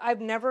though.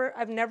 I've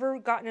never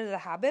gotten into the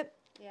habit.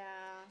 Yeah.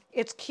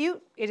 It's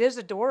cute. It is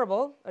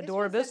adorable.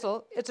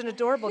 Abyssal. It's an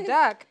adorable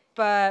deck,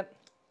 but.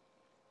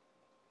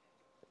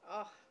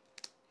 Oh.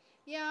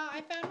 Yeah, I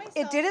found myself.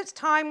 It did its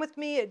time with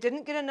me. It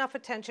didn't get enough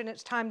attention.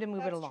 It's time to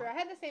move it along. That's true. I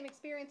had the same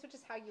experience, which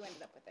is how you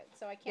ended up with it,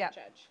 so I can't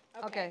judge.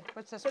 Okay.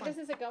 What's this one? So this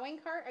is a going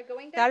cart, a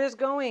going deck? That is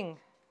going.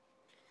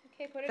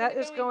 Okay, put it that in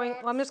the is going.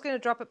 box. Well, I'm just going to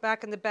drop it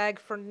back in the bag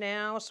for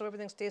now so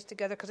everything stays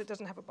together because it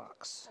doesn't have a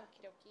box.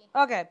 Okie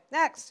dokie. Okay,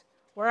 next.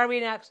 Where are we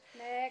next?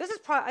 Next. This is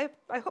probably,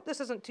 I hope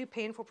this isn't too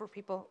painful for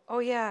people. Oh,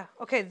 yeah.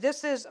 Okay,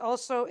 this is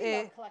also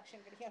collection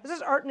video. This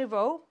is Art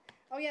Nouveau.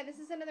 Oh, yeah, this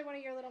is another one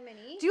of your little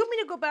minis. Do you want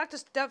me to go back to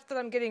stuff that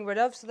I'm getting rid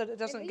of so that it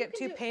doesn't get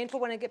too painful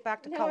when I get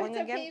back to culling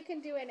again? No, it's okay. You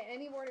can do it in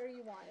any order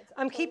you want.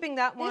 I'm keeping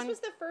that one. This was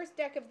the first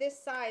deck of this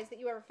size that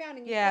you ever found,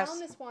 and you found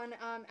this one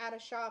at a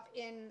shop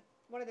in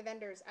one of the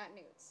vendors at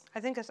Newt's. I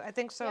think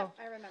so. Yeah,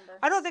 I remember.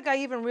 I don't think I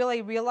even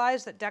really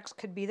realized that decks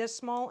could be this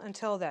small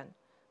until then.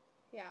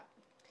 Yeah.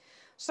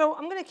 So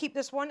I'm going to keep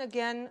this one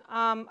again.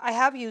 I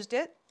have used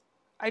it.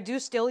 I do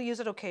still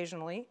use it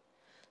occasionally.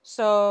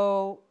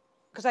 So,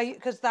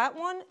 because that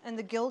one and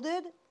the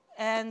Gilded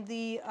and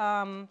the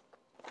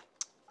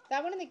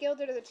that one and the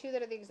Gilded are the two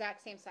that are the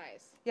exact same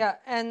size. Yeah,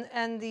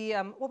 and the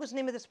what was the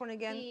name of this one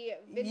again?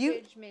 The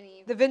Vintage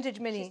Mini. The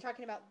Vintage Mini. She's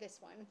talking about this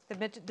one.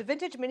 The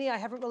Vintage Mini I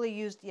haven't really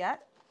used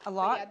yet a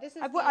lot. Yeah, this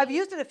is I've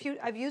used it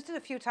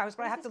a few times,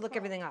 but I have to look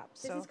everything up.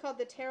 This is called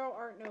the Tarot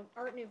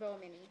Art Nouveau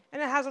Mini.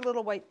 And it has a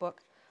little white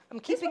book.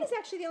 This one is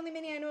actually the only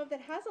mini I know of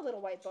that has a little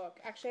white book.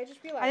 Actually, I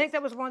just realized. I think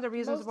that was one of the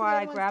reasons why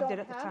I grabbed it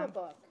at the have time. A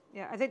book.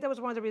 Yeah, I think that was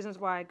one of the reasons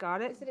why I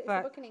got it. Is the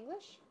book in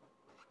English?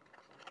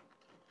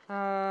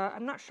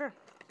 I'm not sure.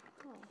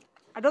 Oh.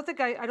 I don't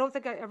think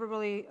I ever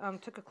really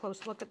took a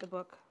close look at the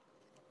book.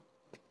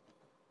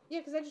 Yeah,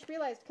 because I just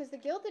realized the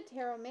Gilded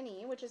Tarot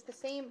Mini, which is the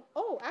same.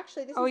 Oh,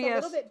 actually, this is a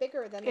little bit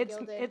bigger than the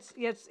Gilded.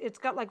 It's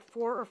got like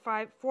 4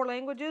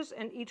 languages,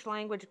 and each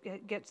language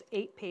gets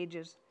 8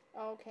 pages.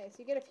 Oh, okay, so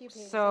you get a few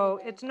pages. So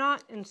it's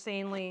not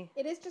insanely.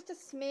 It is just a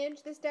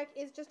smidge. This deck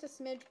is just a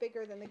smidge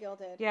bigger than the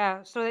Gilded.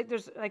 Yeah. So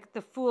there's like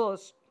the Fool,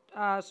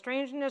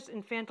 strangeness,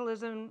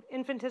 infantilism,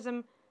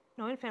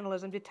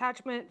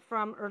 detachment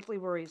from earthly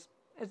worries.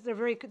 They're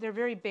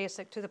very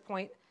basic, to the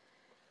point.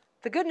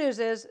 The good news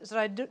is that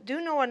I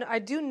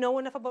do know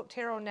enough about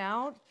tarot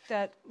now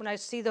that when I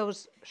see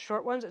those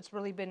short ones, it's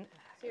really been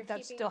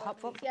that's still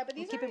helpful. Yeah, but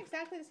these aren't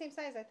exactly the same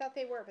size. I thought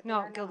they were, but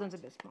no, Gildan's a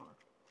bit smaller.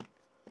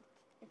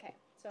 Okay,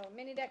 so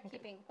mini deck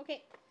keeping.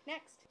 Okay,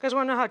 next. You guys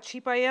want to know how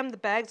cheap I am? The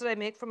bags that I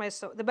make for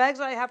myself, the bags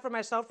that I have for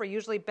myself are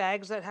usually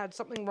bags that had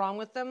something wrong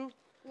with them.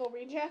 Little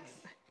rejects.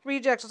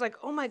 Rejects. It's like,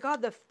 oh my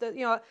God, the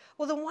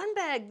one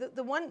bag,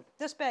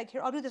 this bag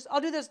here. I'll do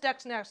this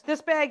decks next.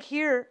 This bag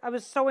here, I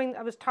was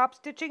top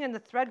stitching and the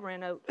thread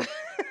ran out.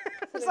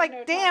 It's like,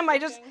 no damn, I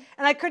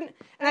couldn't,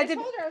 and I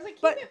didn't. I told her, I was like,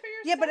 keep it for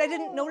yourself. Yeah, but I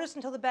didn't notice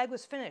until the bag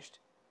was finished.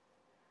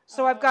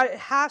 So I've got it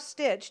half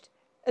stitched,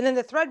 and then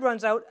the thread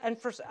runs out, and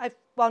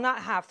not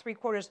half,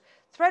 3/4.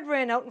 Thread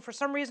ran out, and for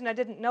some reason I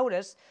didn't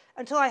notice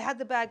until I had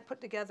the bag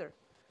put together.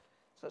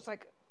 So it's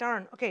like,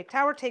 darn. Okay,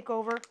 tower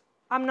takeover.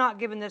 I'm not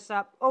giving this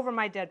up over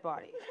my dead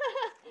body.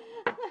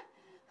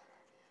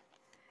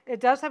 It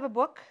does have a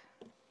book.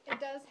 It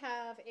does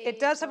have a. It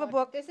does have a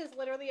book. This is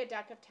literally a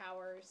deck of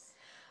towers.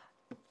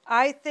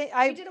 We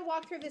did a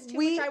walkthrough of this too,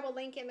 which I will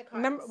link in the cards.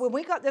 Remember when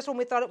we got this one?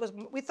 We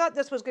thought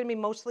this was going to be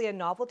mostly a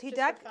novelty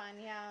deck. Just for fun,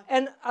 yeah.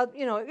 And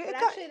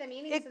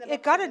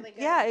it got really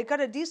good. It got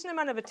a decent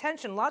amount of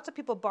attention. Lots of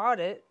people bought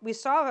it. We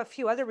saw a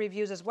few other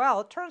reviews as well.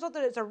 It turns out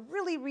that it's a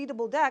really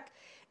readable deck,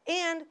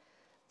 and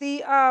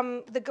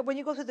when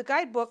you go through the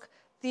guidebook,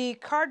 the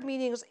card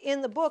meanings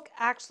in the book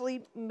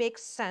actually make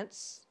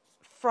sense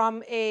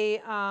from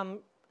a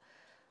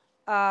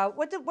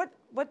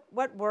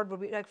what word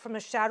would be like from a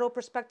shadow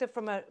perspective,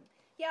 from a.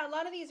 Yeah, a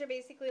lot of these are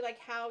basically like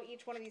how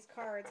each one of these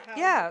cards, how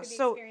you could be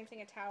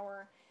experiencing a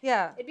tower.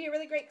 Yeah. It'd be a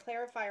really great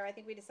clarifier, I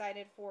think we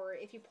decided, for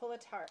if you pull a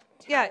tower.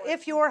 Yeah,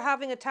 if you're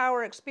having a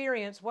tower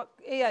experience,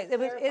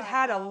 it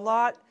had a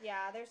lot.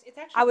 Yeah, it's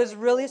actually. I was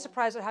really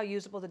surprised at how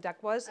usable the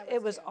deck was.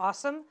 It was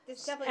awesome.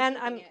 It's definitely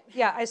and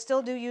I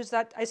still do use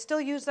that. I still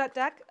use that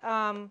deck.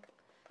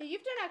 Yeah,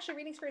 you've done actually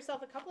readings for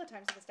yourself a couple of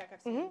times with this deck,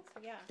 I've seen.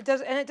 So yeah. It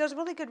does, and it does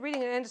really good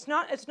reading, and it's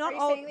not Are you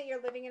all. saying that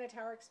you're living in a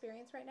tower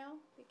experience right now?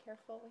 Be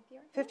careful with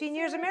your 15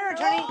 years of answer. marriage,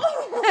 honey.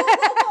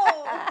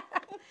 Oh!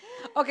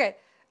 Okay,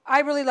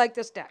 I really like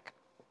this deck.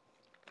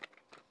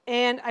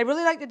 And I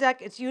really like the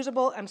deck. It's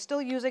usable. I'm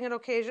still using it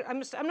occasionally.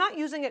 I'm not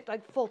using it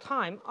like full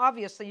time,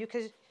 obviously.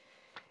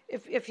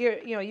 If you're,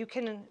 you know, you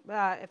can.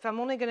 If I'm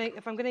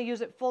gonna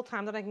use it full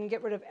time, then I can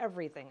get rid of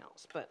everything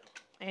else. But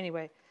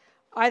anyway,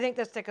 I think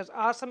this deck is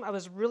awesome. I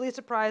was really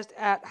surprised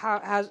at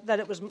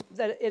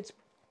that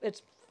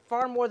it's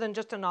far more than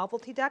just a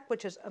novelty deck,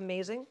 which is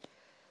amazing.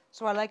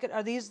 So I like it.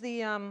 Are these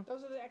the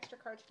Those are the extra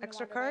cards. From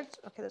extra the water cards?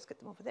 Okay, let's get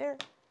them over there.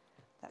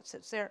 That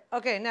sits there.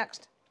 Okay,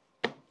 next.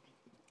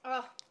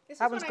 Oh, this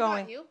That is one's one going.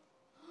 I got you.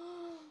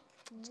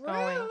 Rude,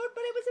 going.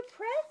 but it was a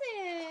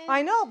present.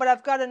 I know, but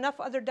I've got enough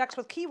other decks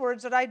with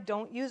keywords that I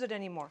don't use it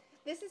anymore.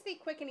 This is the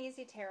Quick and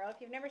Easy Tarot. If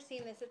you've never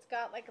seen this, it's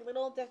got like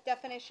little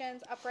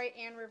definitions, upright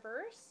and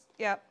reverse.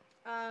 Yep.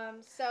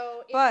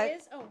 So But- it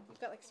is. Oh, you've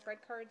got like spread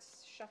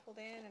cards shuffled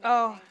in and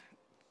Oh. everything.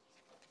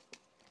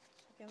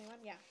 The only one,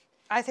 yeah.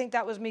 I think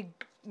that was me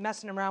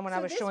messing around when I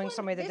was showing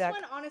somebody the deck.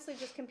 This one honestly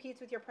just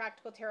competes with your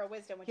Practical Tarot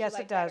Wisdom, which Yes, you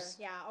like it does.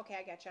 better. Yeah, okay,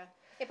 I getcha.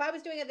 If I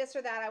was doing a this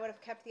or that, I would have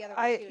kept the other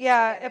one too.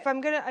 Yeah, so I get if it.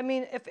 I'm gonna, I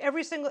mean, if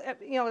every single,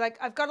 you know, like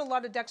I've got a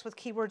lot of decks with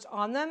keywords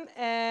on them,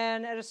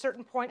 and at a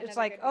certain point, it's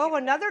Another like, good oh, beginner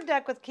another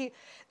deck with key.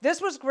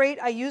 This was great.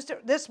 I used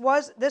it. This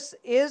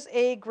is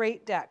a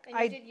great deck. And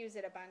you did use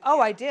it a bunch. Oh,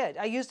 yeah. I did.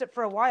 I used it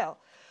for a while.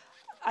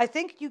 I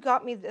think you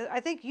got me.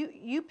 I think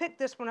you picked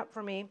this one up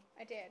for me.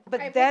 I did.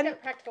 But I picked then,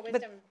 up Practical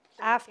Wisdom.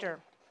 after,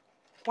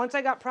 once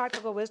I got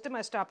Practical Wisdom,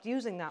 I stopped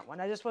using that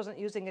one. I just wasn't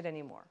using it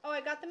anymore. Oh,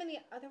 I got them in the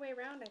other way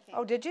around, I think.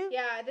 Oh, did you?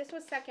 Yeah, this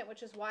was second,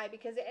 which is why,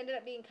 because it ended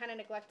up being kind of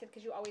neglected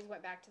because you always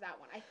went back to that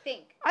one, I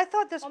think. I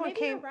thought this Oh, one maybe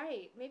came. you're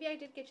right. Maybe I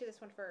did get you this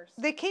one first.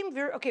 They came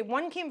very okay.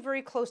 One came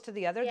very close to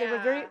the other. They were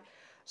Yeah. very.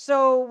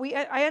 So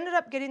I ended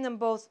up getting them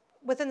both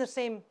within the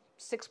same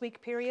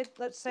 6-week period,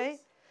 let's say.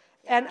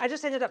 And I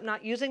just ended up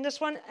not using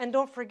this one. And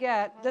don't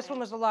forget, this one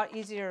was a lot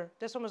easier.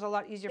 This one was a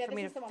lot easier Yeah, for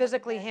me this to is the one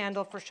physically with the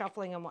handle for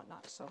shuffling and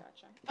whatnot. So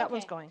Gotcha. that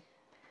one's Okay. going.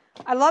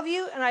 I love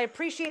you, and I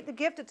appreciate the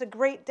gift. It's a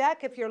great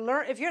deck. If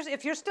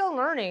you're still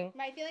learning.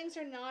 My feelings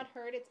are not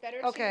hurt. It's better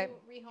Okay.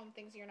 to rehome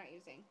things you're not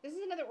using. This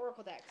is another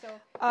Oracle deck, so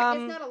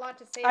Um, there's not a lot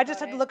to say I just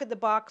about had to it. look at the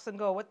box and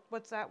go,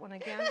 what's that one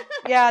again?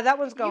 Yeah, that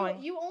one's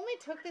going. You only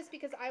took this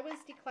because I was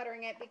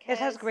decluttering it because It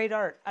has great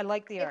art. I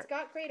like the It's art.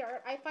 got great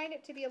art. I find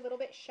it to be a little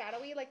bit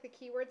shadowy, like the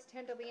keywords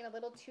tend to lean a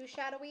little too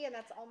shadowy, and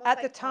that's almost At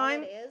like the time,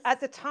 all it is. at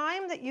the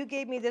time that you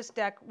gave me this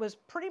deck was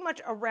pretty much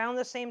around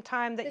the same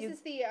time that This you is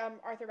the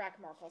Arthur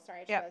Rackamorkel. Sorry,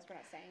 I just Yep. realized we're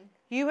not saying.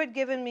 you had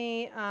given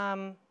me.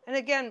 And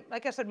again,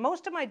 like I said,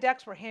 most of my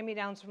decks were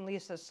hand-me-downs from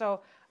Lisa,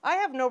 so I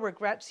have no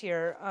regrets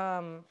here.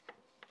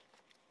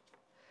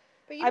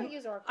 But you don't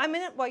use Oracle. I'm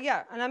in it. Well,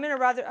 yeah, and I'm in a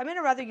rather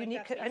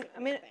unique. that's I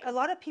basically mean, the thing. a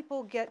lot of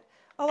people get.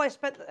 Oh, I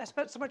spent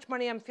so much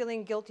money. I'm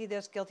feeling guilty.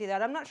 This, guilty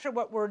that. I'm not sure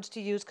what words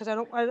to use because I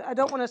don't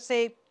want to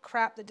say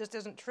crap that just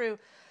isn't true.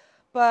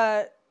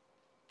 But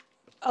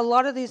a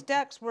lot of these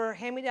decks were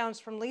hand-me-downs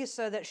from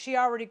Lisa that she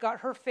already got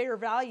her fair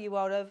value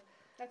out of.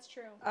 That's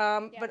true.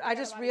 But I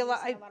just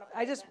realized,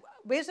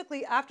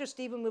 basically after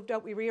Stephen moved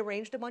out, we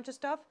rearranged a bunch of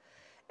stuff.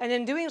 And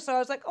in doing so, I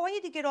was like, oh, I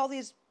need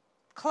to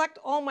collect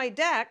all my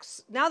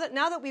decks. Now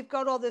that we've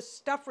got all this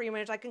stuff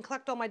rearranged, I can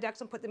collect all my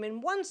decks and put them in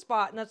one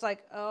spot. And it's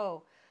like,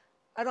 oh,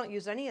 I don't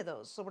use any of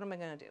those. So what am I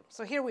going to do?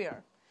 So here we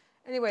are.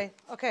 Anyway,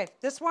 okay,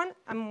 this one,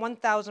 I'm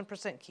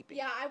 1,000% keeping.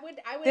 Yeah, I would.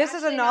 This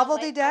is a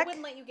novelty deck? I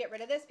wouldn't let you get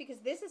rid of this because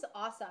this is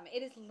awesome.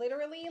 It is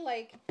literally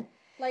like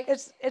It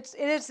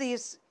is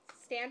these.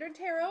 standard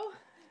tarot,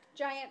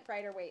 giant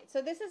Rider Waite.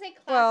 So this is a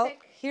Well,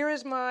 classic. here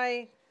is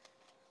my.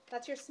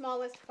 That's your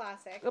smallest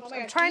classic. Oops, oh my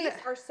I'm gosh, trying these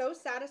to- are so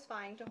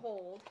satisfying to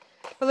hold.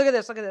 But look at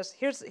this. Look at this.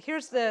 Here's the.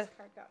 This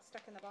card got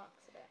stuck in the box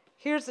a bit.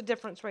 Here's the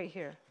difference right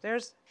here.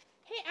 There's.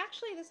 Hey,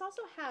 actually, this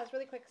also has,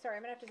 really quick, sorry,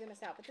 I'm going to have to zoom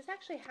this out, but this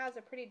actually has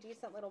a pretty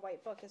decent little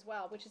white book as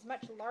well, which is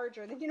much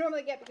larger than you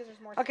normally get because there's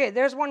more. Okay,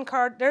 there's one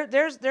card.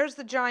 There's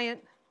the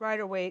giant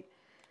Rider Waite,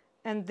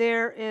 and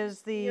there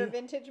is the Your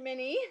vintage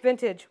mini.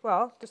 vintage.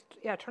 Well, just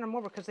turn them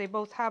over because they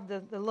both have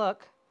the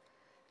look.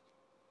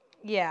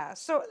 Yeah,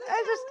 so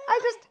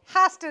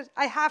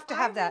I have to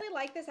have I that. really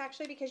like this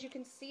actually because you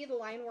can see the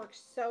line work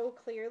so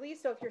clearly.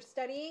 So if you're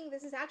studying,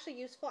 this is actually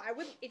useful. I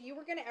would, if you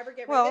were going to ever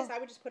get rid of this, I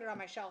would just put it on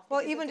my shelf.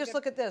 Well, because even it's a just good-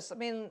 look at this. I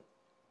mean,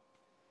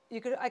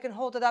 I can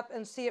hold it up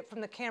and see it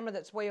from the camera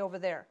that's way over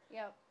there.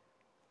 Yep.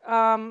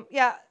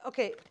 Yeah.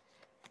 Okay.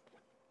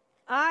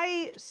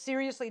 I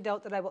seriously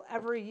doubt that I will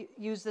ever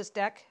use this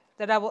deck.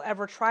 That I will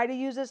ever try to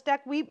use this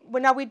deck. We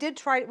did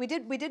try. We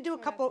did do a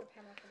couple.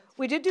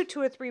 We did do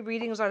 2 or 3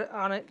 readings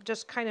on it,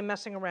 just kind of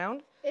messing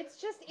around.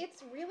 It's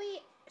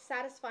really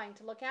satisfying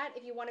to look at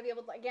if you want to be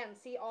able to, again,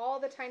 see all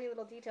the tiny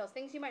little details,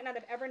 things you might not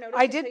have ever noticed.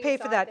 I until did you pay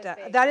saw for it that this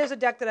deck. big. That is a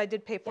deck that I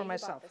did pay for you bought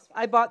myself. this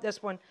one. I bought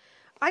this one.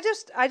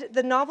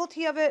 The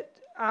novelty of it,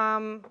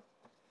 and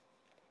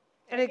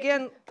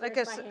again, like I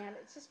Where's said, my hand?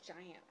 It's just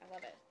giant. I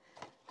love it.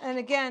 and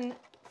again,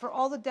 for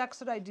all the decks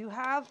that I do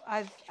have,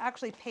 I've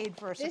actually paid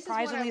for a This is one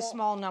I surprisingly won't-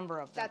 small number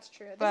of them. That's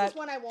true. This But is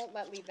one I won't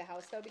let leave the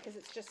house though because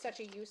it's just such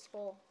a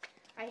useful.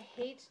 I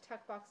hate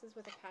tuck boxes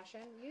with a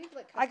passion. You need to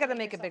like. I got to custom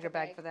make a yourself bigger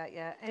bag bag for that,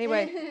 yeah.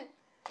 Anyway,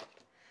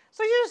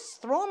 so you're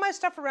just throwing my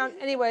stuff around.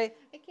 Anyway,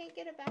 I can't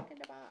get it back in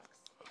the box.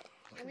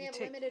 And we you have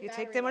take, limited you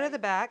battery take them out of the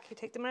life. back. You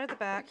take them out of the You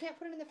back. can't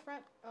put them in the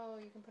front. Oh,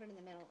 you can put them in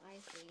the middle. I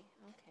see.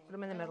 Okay. Put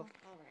them in the middle.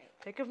 All right.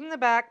 Take them from the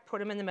back. Put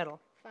them in the middle.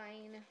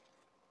 Fine.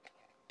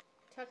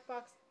 Tuck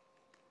box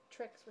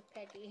tricks with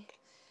Peggy.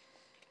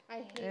 I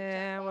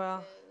hate tuck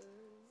boxes.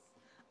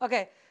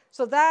 Okay,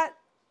 so that,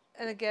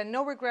 and again,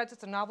 no regrets.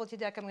 It's a novelty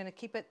deck. I'm going to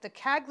keep it. The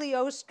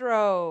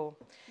Cagliostro.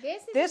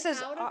 This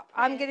is out of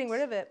I'm getting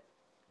print. rid of it.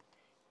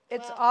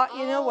 It's Well,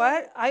 you know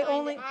what?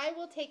 I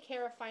will take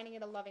care of finding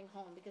it a loving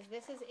home because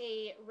this is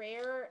a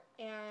rare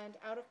and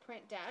out of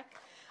print deck.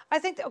 I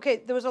think okay,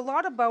 there was a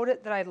lot about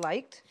it that I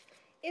liked.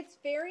 It's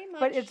very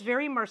much, but it's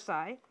very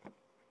Marseille,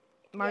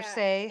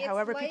 it's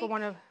however people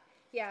like- want to.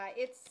 yeah,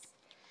 it's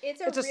a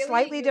It's a really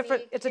slightly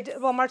different. unique-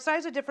 Well, Marseille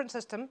is a different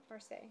system.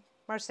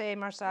 Marseille,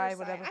 Marseille,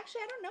 whatever.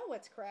 Actually, I don't know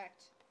what's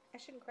correct. I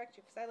shouldn't correct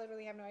you because I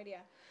literally have no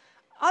idea.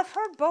 I've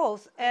heard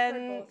both, I've and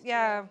heard both,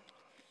 yeah. too.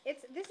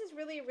 This is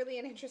really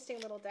an interesting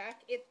little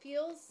deck. It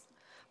feels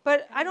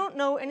But I don't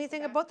know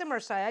anything about the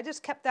Marseille. I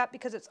just kept that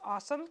because it's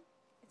awesome.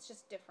 it's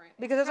just different.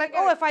 Because it's like,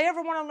 oh, if I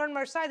ever want to learn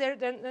Marseille,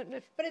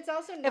 then But it's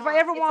also not. if I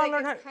ever it's want to like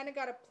learn how, it's kind of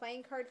got a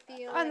playing card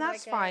feel, and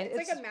that's like fine.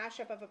 It's like a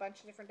mashup of a bunch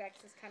of different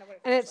decks. Is kind of what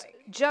it and feels it's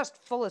like. just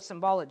full of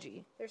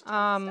symbology. There's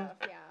tons of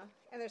stuff, yeah.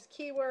 And there's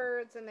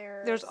keywords, and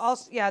there's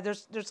also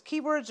there's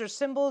keywords, there's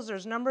symbols,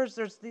 there's numbers,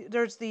 there's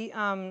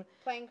the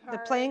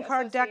playing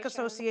card deck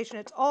association.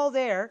 It's all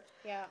there.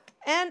 Yeah.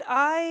 And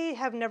I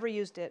have never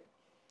used it.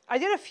 I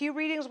did a few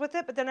readings with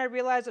it, but then I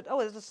realized that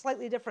it's a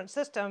slightly different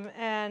system,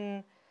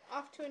 and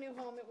off to a new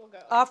home it will go.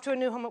 Off to a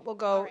new home it will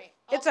go. All right.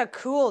 It's a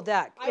cool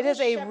deck. I It is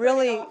will a shepherd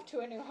really it off to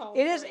a new home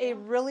it is for a you.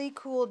 really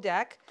cool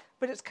deck,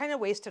 but it's kind of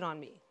wasted on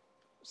me.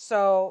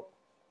 So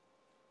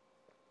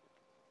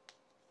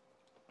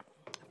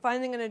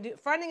finding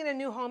it a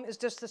new home is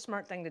just the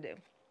smart thing to do.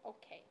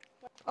 Okay.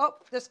 Oh,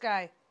 this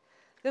guy,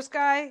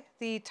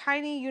 the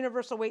tiny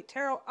universal weight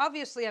tarot.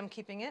 Obviously, I'm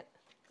keeping it,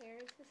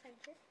 There's the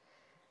center.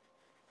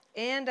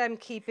 and I'm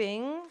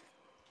keeping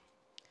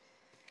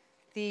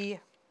the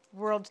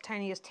world's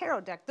tiniest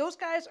tarot deck. Those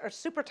guys are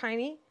super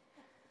tiny.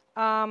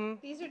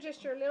 These are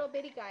just your little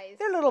bitty guys.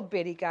 They're little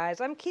bitty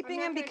guys. I'm keeping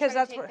them because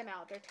that's where where them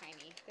out. They're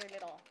tiny. They're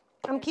little.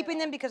 I'm keeping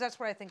them because that's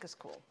where I think is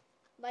cool.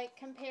 Like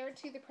compared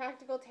to the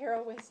practical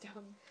tarot wisdom.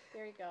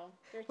 There you go.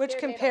 Which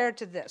compared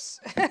to this.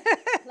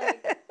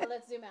 Like,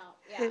 let's zoom out.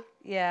 Yeah.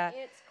 Yeah.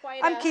 It's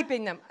quite. I'm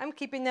keeping them. I'm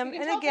keeping them. You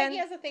can And tell again, Peggy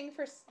has a thing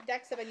for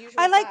decks of unusual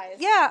I like. size.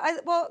 Yeah.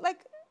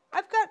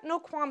 I've got no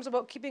qualms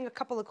about keeping a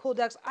couple of cool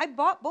decks. I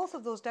bought both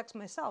of those decks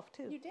myself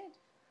too. You did.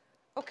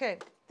 Okay,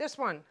 this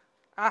one.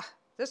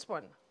 This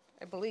one.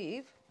 I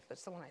believe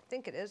that's the one I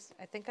think it is.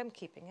 I think I'm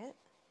keeping it.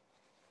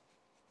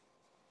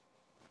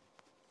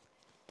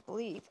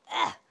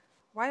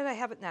 Why did I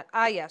have it in that?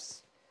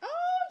 Yes. Oh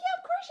yeah,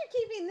 of course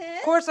you're keeping this.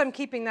 Of course I'm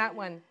keeping that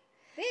one.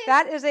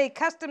 That is a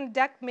custom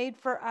deck made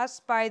for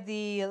us by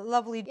the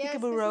lovely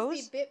Peekaboorose. This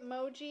is the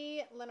Bitmoji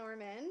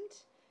Lenormand.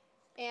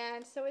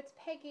 And so it's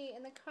Peggy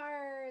in the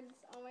cards.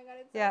 Oh my god,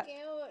 it's so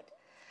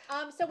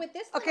cute. So with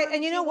this Okay,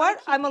 and you know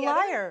what? I'm a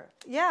liar.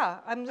 Yeah,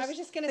 I'm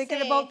just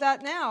thinking about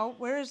that now.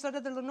 Where is that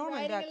other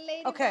Lenormand deck?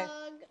 Okay,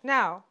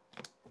 now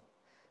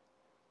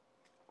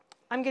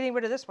I'm getting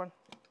rid of this one.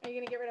 Are you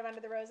going to get rid of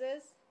Under the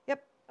Roses?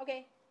 Yep.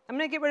 Okay. I'm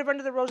going to get rid of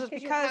Under the Roses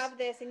because you have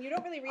this, and you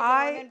don't really read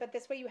Lenormand, but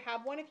this way you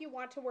have one if you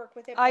want to work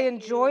with it. I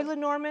enjoy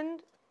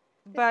Lenormand,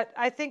 but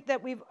I think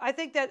that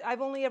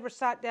I've only ever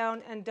sat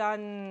down and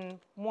done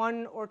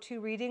 1 or 2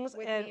 readings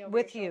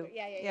with you.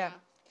 Yeah.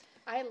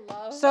 I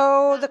love.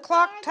 So the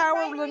Clock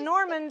Tower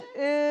Lenormand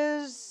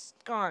is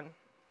gone.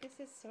 This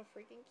is so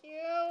freaking cute.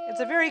 It's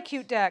a very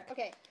cute deck.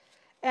 Okay.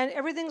 And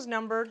everything's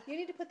numbered. You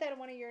need to put that in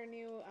one of your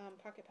new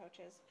pocket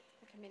pouches,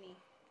 like a mini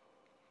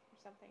or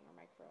something, or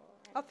micro.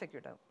 I'll figure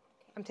it out.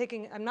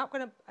 Okay.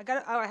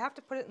 I have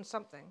to put it in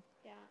something.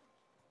 Yeah.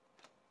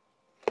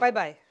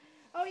 Bye-bye.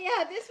 Oh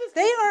yeah,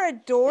 They are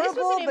adorable, this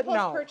was an but no.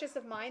 impulse purchase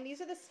of mine. These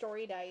are the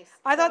story dice.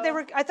 I thought they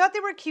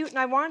were cute, and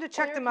I wanted to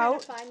check them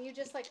out. They're kind of fun. You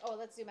just let's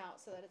zoom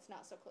out so that it's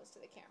not so close to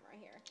the camera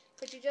here.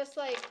 But you just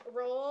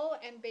roll,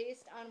 and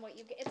based on what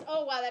you get,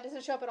 oh wow, that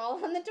doesn't show up at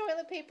all on the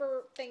toilet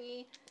paper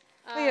thingy.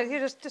 Here,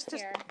 just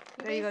here.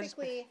 There you go.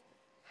 Basically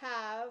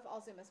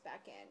I'll zoom us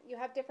back in. You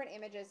have different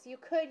images. You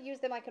could use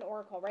them like an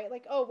oracle, right?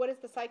 Like, oh, what does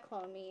the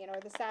cyclone mean, or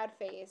the sad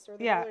face, or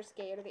the roller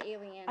skate, or the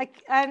alien. I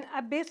thought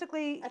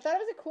it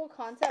was a cool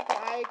concept, but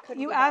I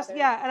couldn't. You asked,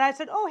 and I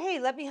said, oh, hey,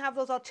 let me have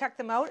those. I'll check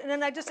them out, and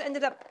then I just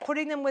ended up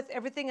putting them with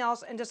everything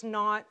else, and just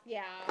not.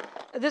 Yeah.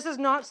 This is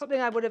not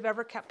something I would have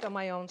ever kept on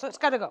my own, so it's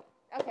got to go.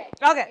 Okay.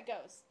 Okay. It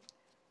goes.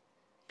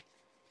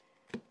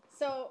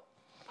 So.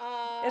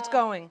 It's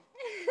going.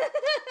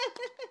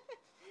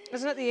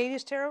 Isn't it the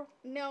 80s tarot?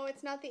 No,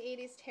 it's not the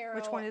 80s tarot.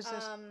 Which one is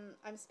this?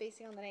 I'm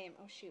spacing on the name.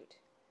 Oh, shoot.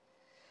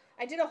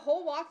 I did a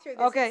whole walkthrough. This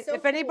Okay, is so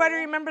if anybody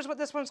cool. remembers what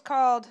this one's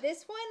called.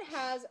 This one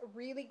has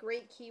really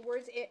great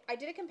keywords. I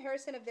did a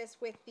comparison of this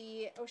with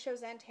the Osho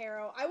Zen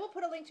Tarot. I will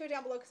put a link to it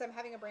down below because I'm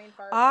having a brain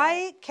fart.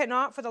 I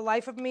cannot for the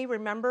life of me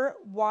remember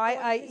why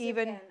I this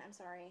even... again. I'm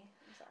sorry.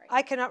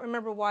 I cannot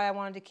remember why I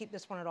wanted to keep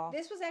this one at all.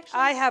 This was actually...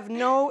 I have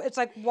no... It's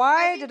like,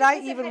 why did I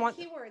even want...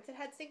 keywords. It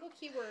had single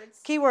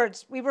keywords.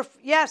 Keywords. We were...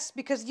 Yes,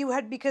 because you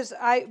had... Because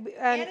I...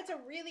 And it's a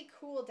really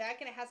cool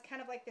deck, and it has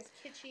kind of like this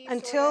kitschy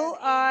Until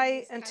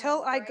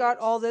I got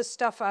all this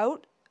stuff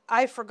out,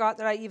 I forgot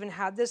that I even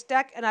had this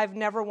deck, and I've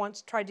never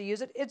once tried to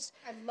use it. I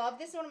love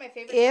this. It's one of my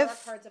favorite tarot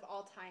cards of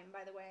all time,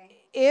 by the way.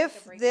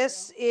 If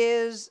this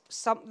is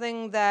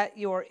something that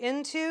you're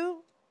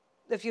into,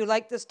 if you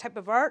like this type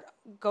of art,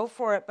 go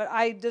for it. But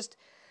I just,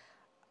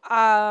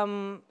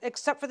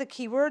 except for the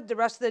keyword, the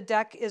rest of the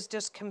deck is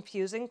just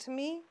confusing to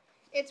me.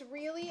 It's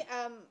really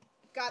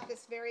got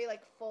this very like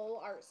full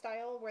art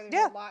style where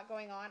there's a lot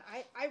going on.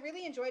 I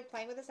really enjoyed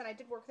playing with this, and I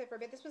did work with it for a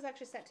bit. This was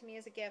actually sent to me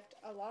as a gift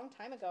a long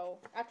time ago.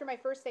 After my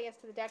first Say Yes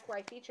to the Deck where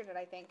I featured it,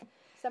 I think.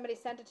 Somebody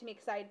sent it to me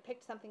because I had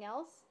picked something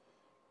else,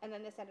 and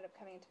then this ended up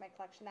coming into my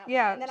collection that way.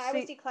 And then I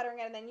was decluttering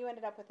it, and then you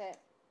ended up with it.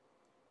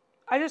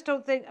 I just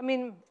don't think, I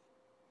mean...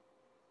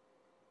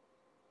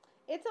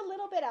 It's a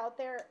little bit out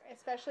there,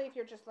 especially if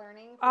you're just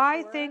learning.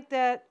 I think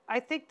that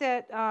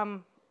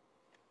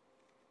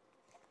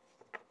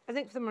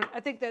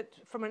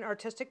from an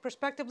artistic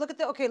perspective, look at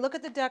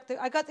the deck.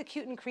 I got the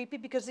cute and creepy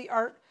because the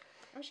art.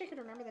 I wish I could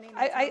remember the name.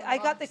 I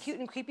got the cute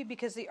and creepy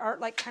because the art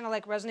kind of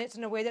resonates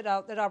in a way that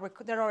I'll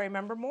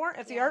remember more.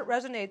 If the art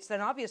resonates, then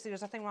obviously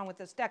there's nothing wrong with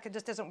this deck. It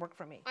just doesn't work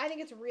for me. I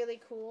think it's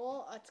really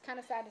cool. It's kind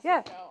of sad to see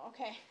it go.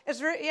 Okay.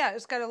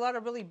 It's got a lot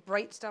of really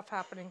bright stuff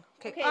happening.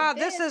 Okay.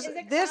 This is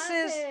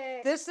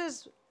It's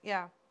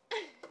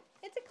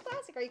a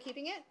classic. Are you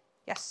keeping it?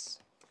 Yes.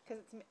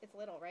 Because it's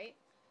little, right?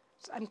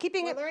 I'm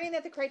keeping it. We're learning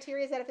that the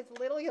criteria is that if it's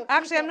little, you'll keep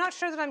Actually, it. I'm not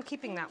sure that I'm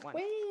keeping that one.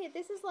 Wait,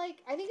 this is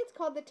like, I think it's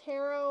called the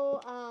Tarot,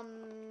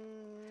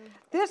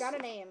 it's got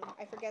a name.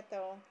 I forget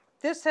though.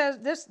 This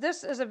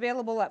is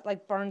available at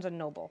like Barnes and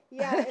Noble.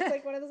 Yeah, it's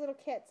like one of those little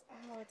kits.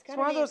 Oh, it's got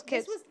one of those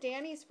kits. This was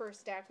Danny's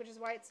first deck, which is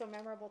why it's so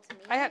memorable to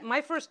me. I had my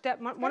first deck.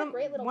 One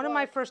of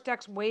my first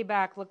decks way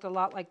back looked a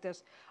lot like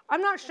this.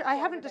 I'm not sure. I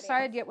haven't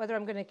decided yet whether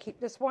I'm going to keep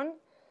this one.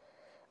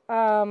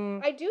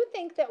 I do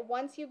think that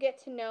once you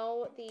get to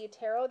know the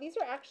tarot, these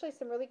are actually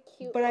some really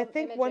cute. But I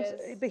think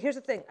images. But here's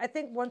the thing. I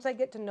think once I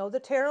get to know the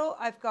tarot,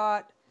 I've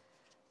got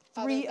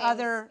three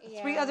other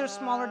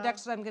smaller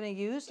decks that I'm going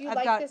to use. Do you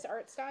like this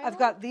art style? I've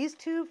got these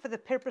two for the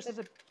purposes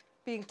of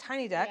being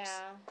tiny decks.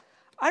 Yeah.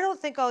 I don't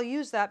think I'll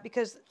use that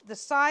because the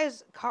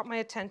size caught my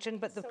attention,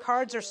 but the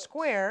cards are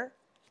square.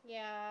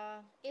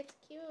 Yeah, it's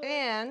cute.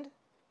 And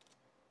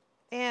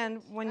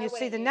when you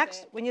see the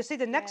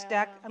next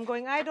deck, I'm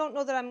going, I don't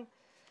know that I'm.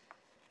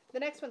 The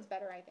next one's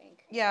better, I think.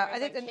 Yeah, I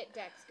think the kit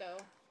decks go.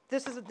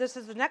 This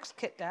is the next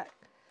kit deck.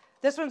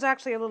 This one's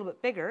actually a little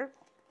bit bigger.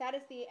 That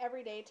is the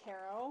Everyday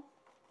Tarot.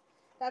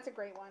 That's a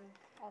great one,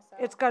 also.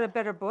 It's got a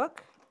better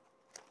book.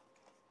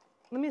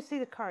 Let me see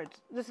the cards.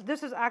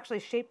 This is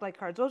actually shaped like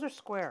cards. Those are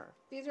square.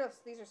 These are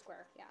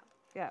square. Yeah.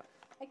 Yeah.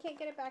 I can't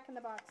get it back in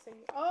the box. So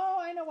oh,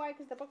 I know why,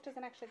 because the book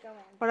doesn't actually go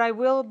in. But I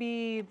will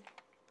be.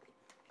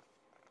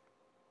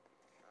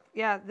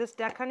 Yeah, this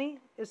deck, honey,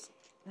 is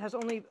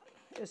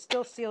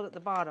still sealed at the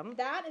bottom.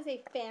 That is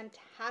a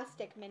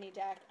fantastic mini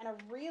deck and a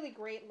really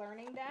great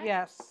learning deck.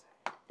 Yes.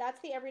 That's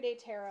the Everyday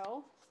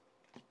Tarot.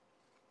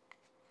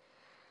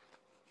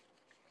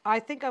 I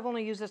think I've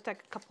only used this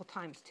deck a couple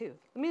times too.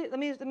 Let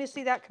me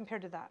see that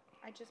compared to that.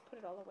 I just put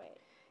it all away.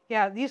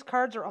 Yeah, these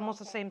cards are almost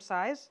the same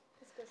size.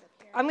 This goes up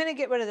here. I'm gonna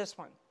get rid of this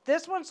one.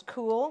 This one's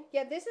cool.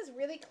 Yeah, this is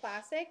really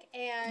classic,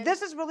 and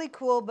this is really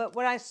cool. But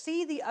when I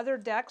see the other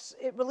decks,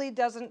 it really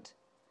doesn't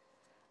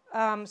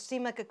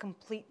seem like a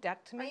complete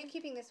deck to me. Are you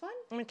keeping this one?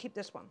 I'm gonna keep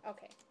this one.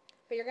 Okay,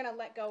 but you're gonna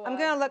let go. I'm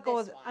gonna let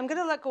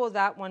go of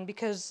that one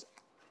because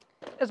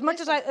as much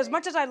as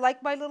I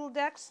like my little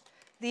decks,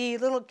 the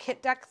little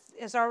kit deck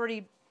has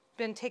already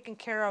been taken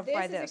care of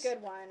by this. This is a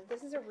good one.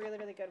 This is a really,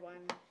 really good one.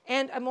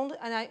 And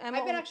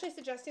I've been actually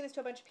suggesting this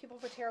to a bunch of people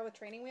for tarot with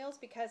training wheels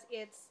because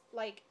it's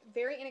like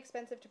very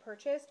inexpensive to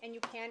purchase and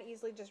you can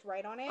easily just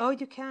write on it. Oh,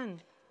 you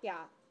can. Yeah.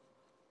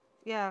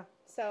 Yeah.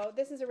 So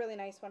this is a really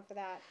nice one for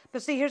that.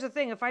 But see, here's the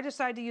thing. If I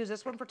decide to use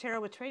this one for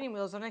tarot with training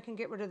wheels, then I can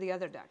get rid of the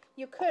other deck.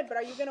 You could, but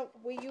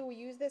will you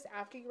use this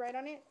after you write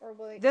on it? Or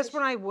will it? This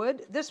one I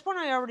would. This one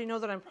I already know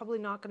that I'm probably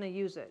not going to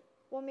use it.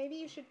 Well, maybe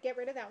you should get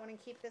rid of that one and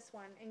keep this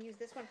one and use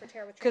this one for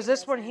tarot with training wheels. Because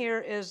this one here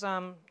is,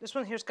 this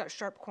one here's got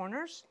sharp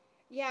corners.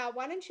 Yeah,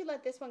 why don't you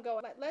let this one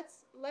go?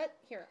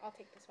 Here, I'll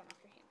take this one off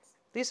your hands.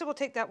 Lisa will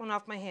take that one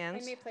off my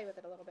hands. I may play with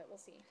it a little bit. We'll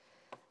see.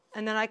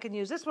 And then I can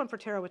use this one for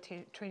tarot with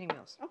training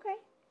wheels. Okay.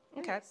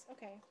 Nice.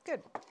 Okay. Okay.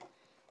 Good.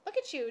 Look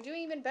at you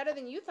doing even better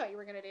than you thought you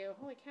were gonna do.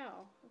 Holy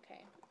cow.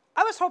 Okay.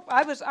 I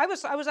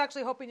was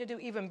actually hoping to do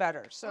even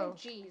better. So. Oh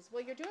geez.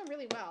 Well, you're doing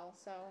really well.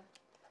 So,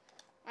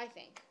 I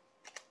think.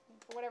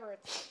 for whatever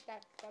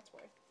that's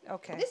worth.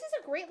 Okay. This is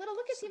a great little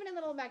look. It's even a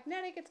little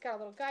magnetic. It's got a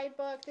little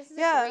guidebook. This is a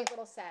Yeah. great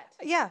little set.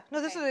 Yeah,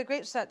 no, this is a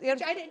great set.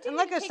 And, I didn't and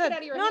like I take said, it out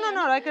of your no, hand.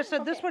 like I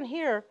said, this Okay. one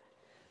here,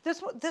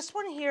 this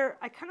one here,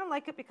 I kind of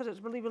like it because it's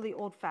really, really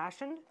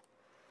old-fashioned.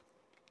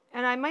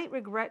 And I might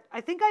regret,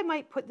 I think I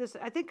might put this,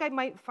 I think I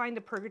might find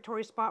a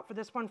purgatory spot for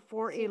this one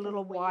for a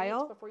little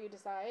while. Before you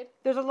decide.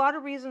 There's a lot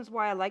of reasons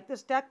why I like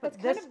this deck, but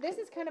this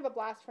is kind of a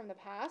blast from the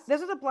past.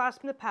 This is a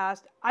blast from the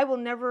past. I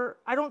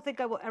don't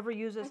think I will ever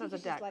use this as a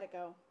deck. Just let it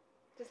go.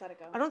 Just let it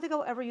go. I don't think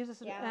I'll ever use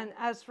this. Yeah.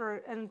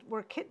 And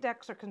where kit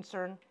decks are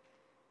concerned,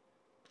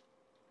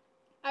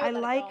 I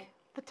like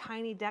the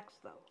tiny decks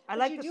though. I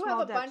like the small decks. You do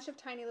have a bunch of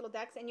tiny little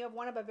decks, and you have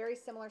one of a very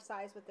similar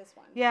size with this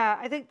one. Yeah,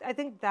 I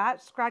think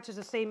that scratches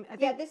the same. I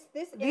think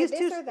this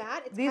or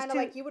that. It's kind of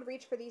like you would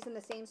reach for these in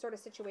the same sort of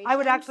situation. I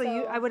would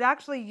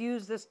actually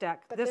use this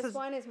deck. But this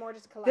one is more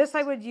just collect. This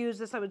I would use.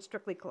 This I would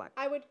strictly collect.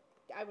 I would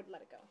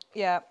let it go.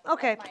 Yeah.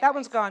 Okay. That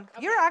one's gone.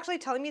 Okay. You're actually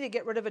telling me to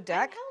get rid of a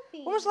deck.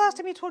 When was the last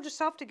time you told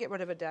yourself to get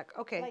rid of a deck?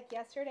 Okay. Like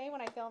yesterday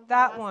when I filmed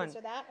that one. This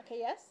or that. Okay.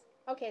 Yes.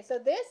 Okay, so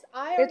this,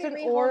 I already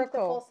rehomed the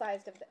full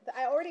size of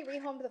I already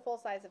rehomed the full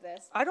size of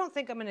this. I don't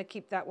think I'm going to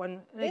keep that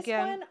one. And this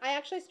one I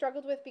actually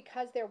struggled with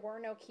because there were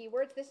no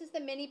keywords. This is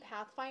the mini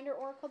Pathfinder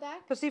Oracle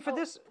deck. But see, for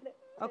this,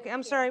 okay,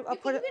 I'm sorry. I'll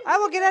put it. I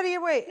will get out of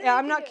your way. Yeah,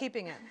 I'm not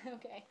keeping it.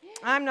 Okay.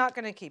 I'm not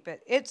going to keep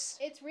it. It's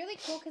really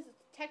cool because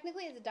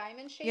technically it's a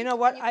diamond shape. You know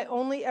what? I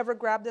only ever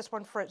grab this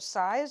one for its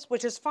size,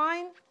 which is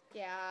fine.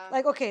 Yeah.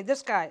 Like, okay,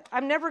 this guy.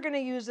 I'm never going to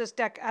use this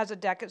deck as a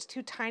deck. It's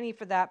too tiny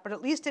for that, but at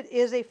least it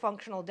is a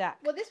functional deck.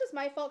 Well, this was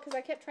my fault because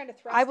I kept trying to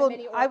thrust the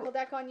mini Oracle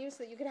deck on you so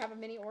that you could have a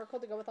mini Oracle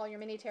to go with all your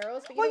mini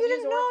tarots. But you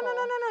didn't.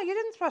 No. You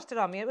didn't thrust it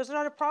on me. It was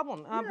not a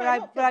problem.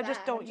 But I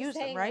just don't use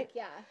them, right?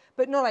 Yeah.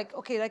 But no,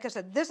 like I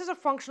said, this is a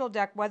functional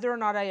deck whether or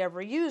not I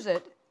ever use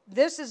it.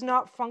 This is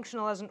not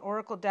functional as an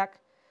Oracle deck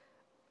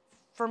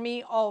for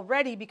me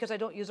already because I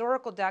don't use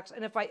Oracle decks.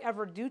 And if I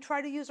ever do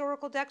try to use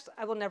Oracle decks,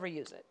 I will never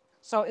use it.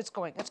 So it's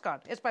going. It's gone.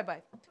 It's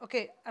bye-bye.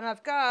 Okay, and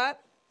I've got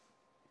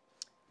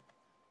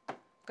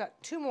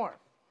two more.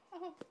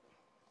 Oh.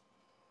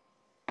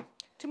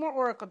 Two more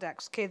Oracle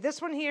decks. Okay,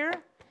 this one here.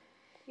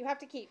 You have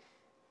to keep.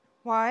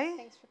 Why?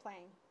 Thanks for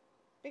playing.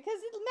 Because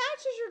it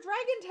matches your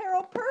Dragon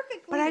Tarot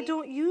perfectly. But I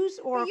don't use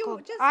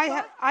Oracle.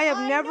 I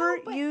have never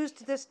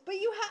used this. But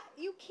you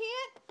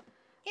can't.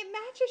 It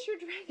matches your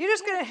Dragon. You're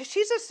just gonna.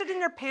 She's just sitting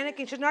there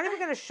panicking. She's not even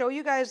gonna show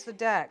you guys the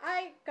deck.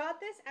 I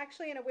got this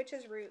actually in a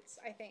Witch's Roots,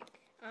 I think.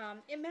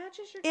 It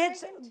matches your Dragon.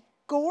 It's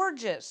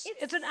gorgeous.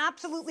 It's an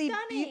absolutely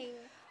stunning.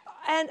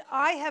 And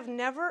I have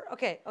never.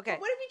 Okay. But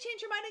what if you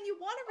change your mind and you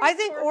want to read I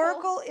think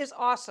Oracle is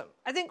awesome.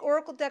 I think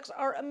Oracle decks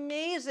are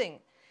amazing.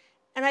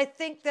 And I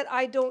think that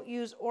I don't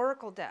use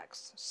Oracle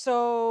decks.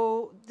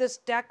 So this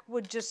deck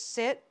would just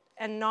sit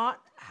and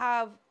not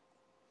have,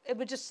 it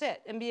would just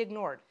sit and be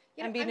ignored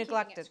and be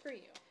neglected. Screw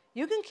you.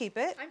 You can keep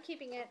it. I'm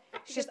keeping it.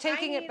 She's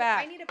taking it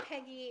back. I need a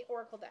Peggy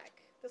Oracle deck.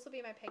 This will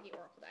be my Peggy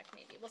Oracle deck,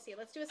 maybe. We'll see.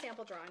 Let's do a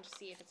sample draw and just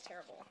see if it's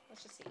terrible.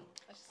 Let's just see.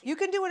 You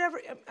can do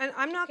whatever, and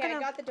I'm not going to...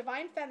 Okay, I got the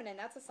Divine Feminine.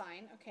 That's a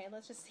sign. Okay,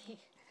 let's just see.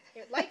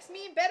 It likes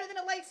me better than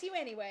it likes you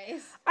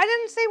anyways. I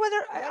didn't say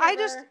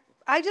whether...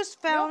 I just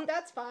found... Nope,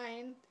 that's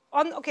fine.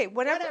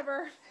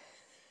 Whatever.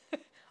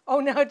 Oh,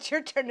 now it's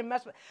your turn to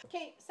mess with...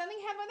 Okay, something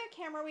happened with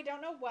our camera. We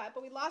don't know what,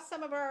 but we lost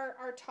some of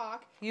our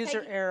talk.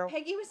 User error.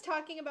 Peggy was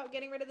talking about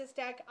getting rid of this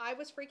deck. I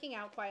was freaking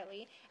out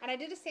quietly. And I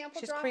did a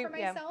sample draw for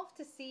myself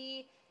to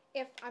see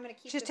if I'm going to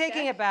keep She's this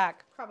taking deck. it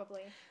back.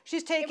 Probably.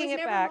 She's taking it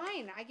back. It was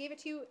never mine. I gave it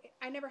to you.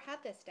 I never had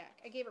this deck.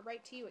 I gave it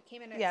right to you. It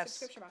came in a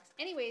subscription box.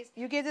 Anyways.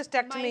 You gave this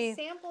deck to me. My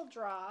sample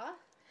draw.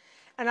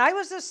 And I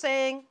was just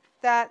saying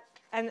that,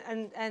 and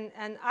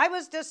I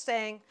was just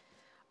saying,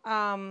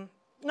 no,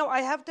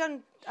 I have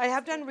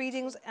done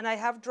readings and I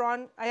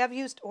have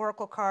used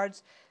Oracle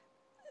cards.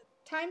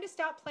 Time to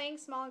stop playing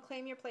small and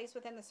claim your place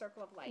within the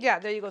circle of light. Yeah,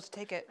 there you go. So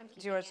take it.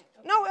 It's yours.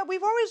 Okay. No,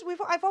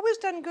 I've always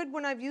done good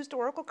when I've used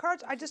Oracle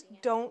cards. I just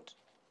don't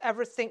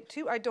ever think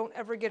to. I don't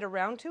ever get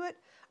around to it.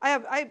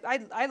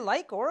 I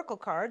like Oracle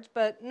cards,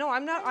 but no,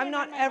 I'm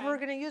not ever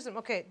going to use them.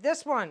 Okay,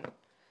 this one.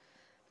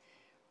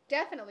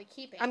 Definitely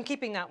keeping. I'm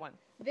keeping that one.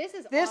 This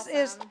is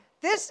awesome.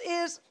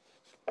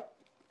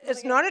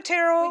 It's not a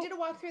tarot. We did a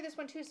walk through this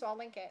one too, so I'll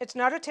link it. It's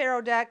not a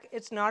tarot deck.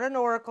 It's not an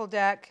Oracle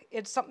deck.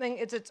 It's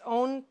its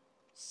own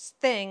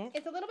thing.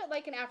 It's a little bit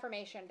like an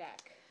affirmation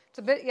deck. It's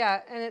a bit,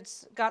 yeah, and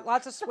it's got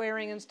lots of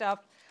swearing and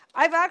stuff.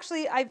 I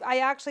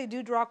actually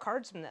do draw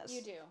cards from this.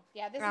 You do.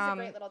 Yeah, this is a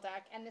great little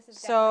deck, and this is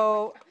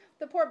so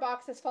the poor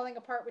box is falling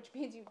apart, which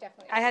means you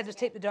definitely. I had to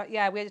tape we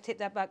had to tape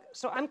that back.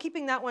 So I'm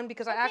keeping that one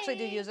because I actually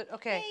do use it.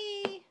 Okay.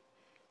 Hey.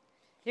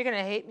 You're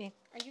gonna hate me.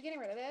 Are you getting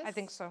rid of this? I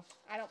think so.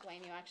 I don't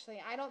blame you,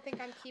 actually. I don't think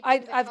I'm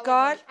keeping the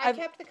color version. I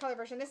kept the color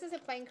version. This is a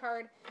playing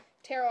card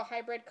tarot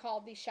hybrid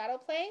called the Shadow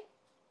Play.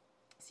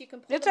 So you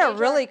can pull It's the a major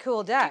really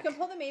cool deck. You can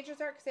pull the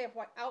majors out because they have It's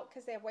a really cool You deck. can pull the majors out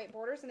because they have white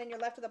borders, and then you're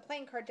left with a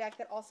playing card deck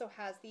that also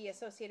has the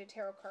associated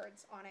tarot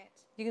cards on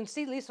it. You can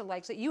see Lisa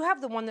likes it. You have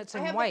the one that's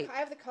in I white.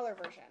 have the color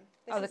version.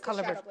 This Oh, the is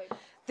color Shadow version. Blade.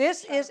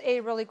 This is a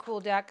really cool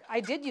deck.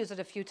 I did use it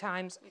a few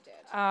times. You did.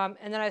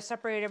 And then I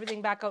separated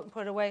everything back out and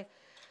put it away.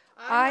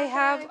 I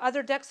have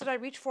other decks that I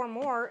reach for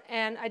more,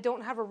 and I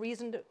don't have a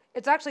reason to.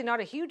 It's actually not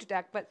a huge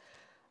deck, but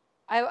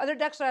I have other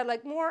decks that I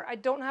like more. I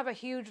don't have a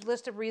huge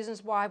list of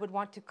reasons why I would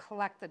want to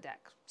collect the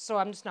deck, so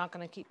I'm just not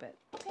going to keep it.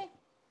 Okay.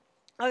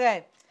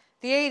 Okay,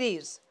 the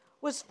 80s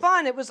was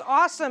fun. It was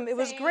awesome. It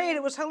was great.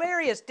 It was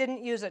hilarious.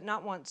 Didn't use it,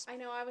 not once. I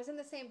know. I was in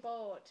the same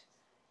boat.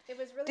 It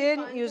was really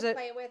Didn't fun use to it.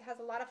 play with. Has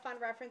a lot of fun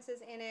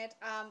references in it.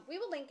 We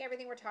will link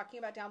everything we're talking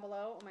about down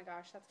below. Oh my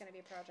gosh, that's going to be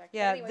a project.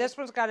 Yeah, anyways, this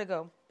one's got to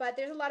go. But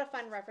there's a lot of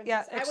fun references.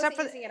 Yeah, I except wasn't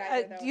for using it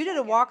either, though, you did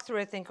so a walkthrough,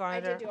 I think, on I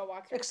it. did do a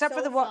walkthrough. Except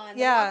for the fun.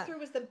 yeah. The walkthrough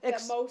was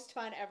the most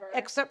fun ever.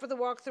 Except for the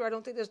walkthrough, I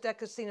don't think this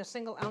deck has seen a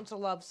single ounce of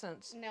love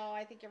since. No,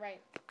 I think you're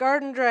right.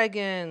 Garden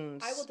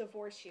Dragons. I will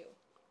divorce you.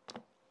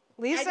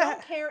 Lisa, I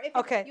don't care if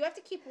okay. You have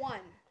to keep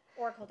one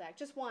Oracle deck,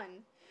 just one.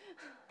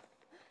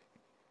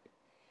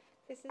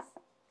 This is.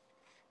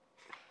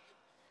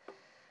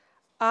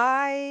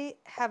 I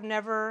have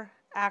never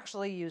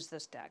actually used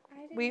this deck.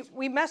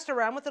 We messed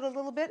around with it a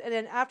little bit, and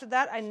then after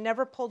that, I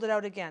never pulled it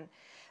out again.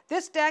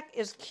 This deck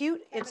is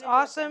cute. It's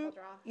awesome.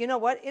 You know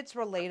what? It's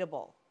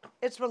relatable.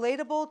 It's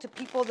relatable to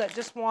people that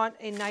just want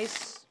a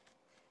nice,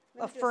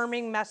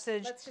 affirming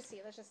message. Let's just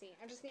see.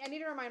 I need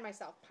to remind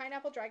myself.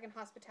 Pineapple Dragon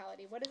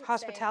Hospitality. What does it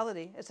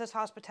Hospitality. say? It says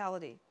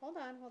hospitality. Hold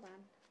on.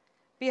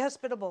 Be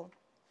hospitable.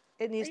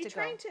 It needs to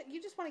go. You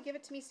just want to give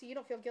it to me so you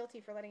don't feel guilty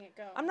for letting it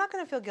go. I'm not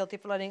going to feel guilty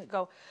for letting it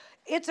go.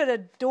 It's an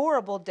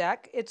adorable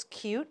deck. It's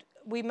cute.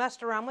 We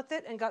messed around with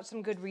it and got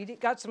some good reading,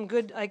 got some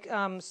good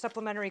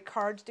supplementary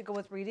cards to go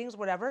with readings,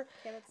 whatever.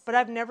 Okay, but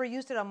I've never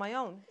used it on my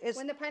own.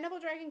 When the Pineapple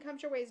Dragon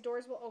comes your way,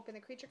 doors will open. The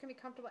creature can be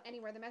comfortable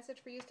anywhere. The message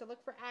for you is to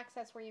look for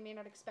access where you may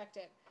not expect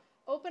it.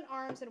 Open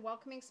arms and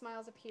welcoming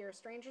smiles appear.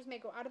 Strangers may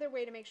go out of their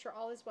way to make sure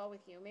all is well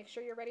with you. Make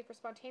sure you're ready for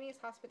spontaneous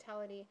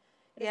hospitality.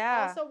 It is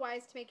also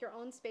wise to make your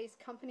own space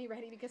company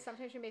ready because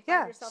sometimes you may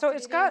find yourself to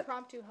be the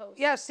impromptu host.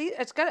 Yeah, see,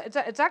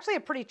 it's actually a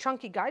pretty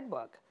chunky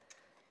guidebook.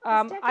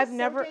 I've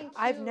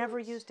never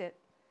used it.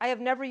 I have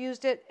never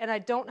used it, and I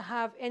don't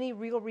have any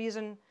real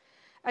reason.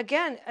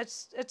 Again,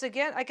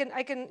 I can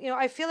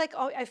I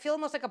feel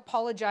almost like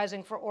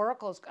apologizing for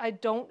oracles. I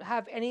don't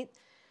have any.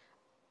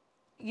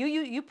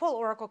 You pull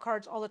oracle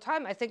cards all the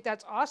time. I think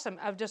that's awesome.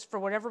 I've just, for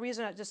whatever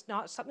reason, it's just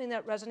not something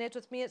that resonates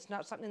with me. It's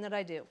not something that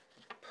I do.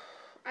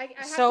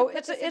 So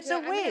it's a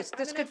waste.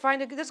 This could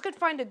find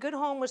a good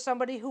home with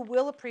somebody who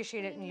will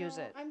appreciate it and use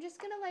it. I'm just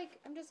gonna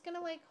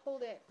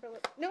hold it for a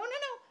little. No.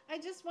 I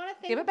just want to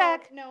think. Give it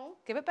back. No.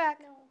 Give it back.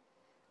 No.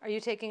 Are you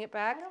taking it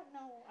back? I don't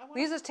know.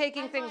 Lisa's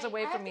taking things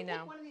away from me now. I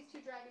have to pick one of these two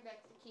dragon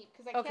decks to keep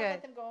because I can't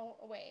let them go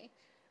away.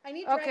 I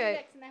need dragon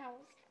decks in the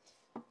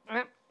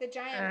house. The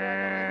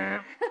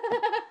giant.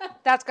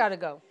 That's got to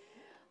go.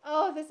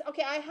 Oh,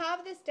 I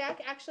have this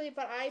deck actually,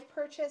 but I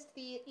purchased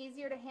the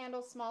easier to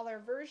handle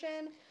smaller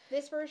version.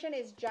 This version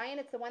is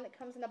giant. It's the one that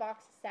comes in the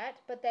box set,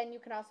 but then you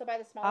can also buy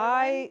the smaller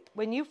one.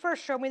 When you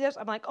first showed me this,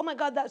 I'm like, oh my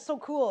God, that's so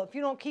cool. If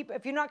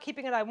you're not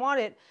keeping it, I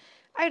want it.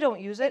 I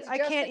don't use it. I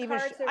can't even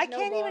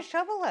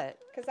shovel it.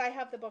 Because I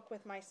have the book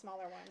with my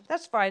smaller one.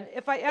 That's fine.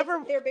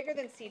 They're bigger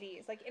than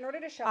CDs. Like in order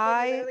to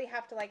shuffle, you literally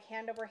have to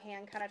hand over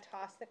hand kind of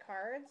toss the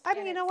cards. I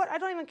mean, you know what? I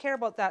don't even care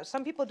about that.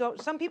 Some people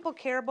don't. Some people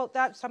care about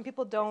that. Some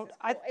people don't.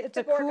 Cool. It's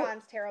a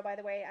Gorgon's Tarot, by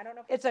the way. I don't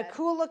know if it's a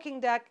cool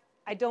looking deck.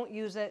 I don't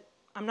use it.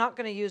 I'm not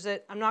going to use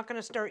it. I'm not going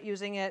to start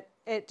using it.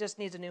 It just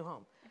needs a new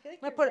home.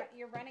 I feel like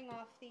you're running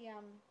off the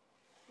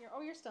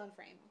you're still in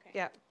frame. Okay.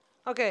 Yeah.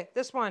 Okay.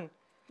 This one.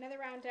 Another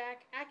round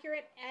deck.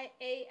 Accurate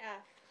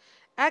AF.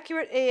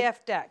 Accurate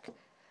AF deck.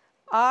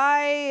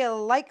 I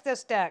like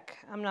this deck.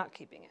 I'm not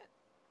keeping it.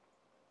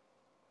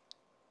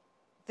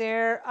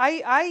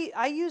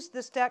 I used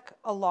this deck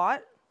a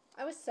lot.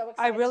 I was so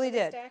excited. I really for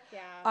this did. Deck. Yeah.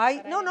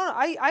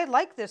 I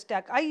like this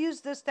deck. I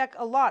use this deck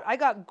a lot. I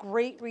got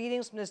great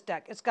readings from this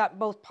deck. It's got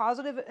both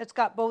positive. It's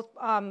got both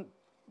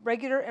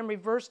regular and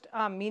reversed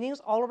meanings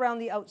all around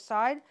the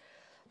outside.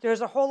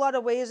 There's a whole lot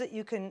of ways that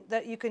you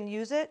can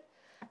use it.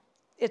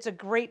 It's a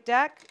great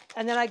deck.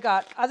 And then I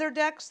got other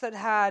decks that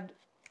had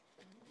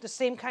the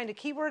same kind of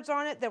keywords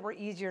on it that were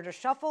easier to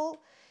shuffle,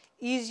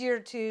 easier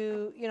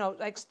to,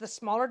 like the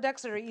smaller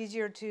decks that are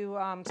easier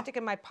to stick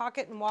in my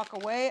pocket and walk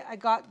away. I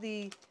got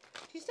the... Do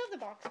you still have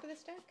the box for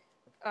this deck?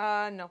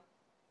 No.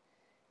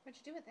 What'd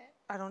you do with it?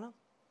 I don't know.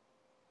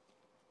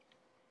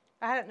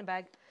 I had it in a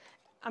bag.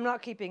 I'm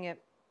not keeping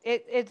it.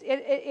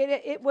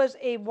 It was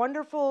a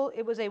wonderful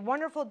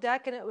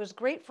deck, and it was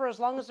great for as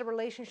long as the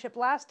relationship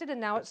lasted, and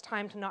now it's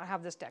time to not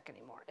have this deck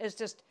anymore. It's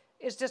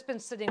just been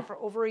sitting for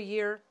over a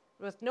year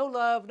with no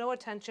love, no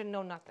attention,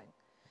 no nothing.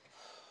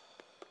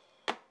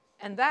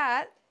 And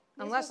that,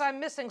 unless I'm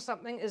missing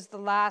something, is the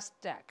last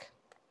deck.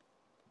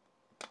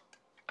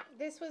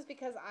 this was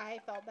because I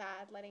felt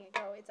bad letting it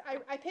go.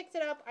 I picked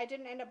it up. I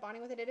didn't end up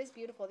bonding with it. It is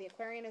beautiful. The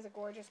Aquarian is a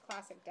gorgeous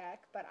classic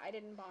deck, but I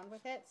didn't bond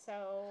with it,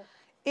 so...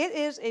 It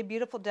is a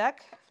beautiful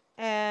deck,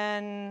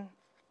 and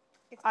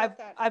It's got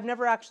that... I've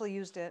never actually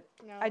used it.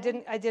 No?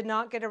 I did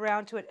not get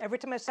around to it. Every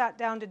time I sat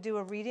down to do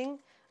a reading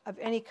of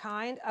any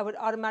kind, I would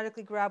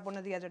automatically grab one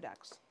of the other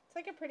decks. It's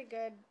like a pretty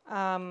good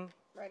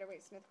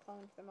Rider-Waite-Smith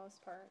clone for the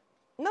most part.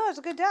 No, it's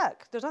a good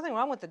deck. There's nothing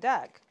wrong with the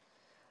deck.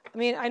 I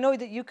mean, I know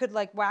that you could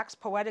like wax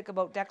poetic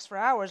about decks for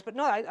hours, but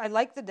no, I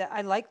like the deck.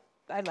 I like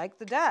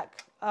the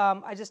deck.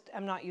 I just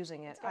am not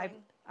using it.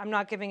 I'm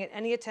not giving it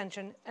any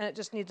attention, and it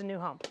just needs a new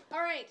home.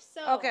 All right,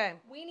 so okay.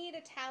 We need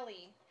a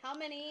tally. How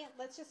many?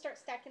 Let's just start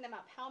stacking them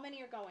up. How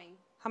many are going?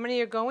 How many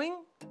are going?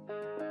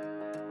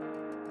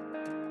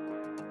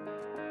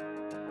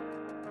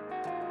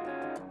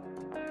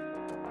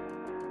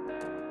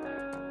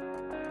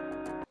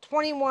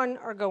 21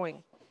 are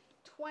going.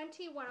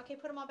 21. Okay,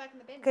 put them all back in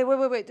the bin. Okay,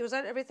 wait. Was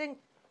that everything?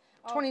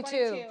 Oh,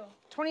 22.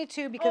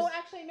 22 because... Oh,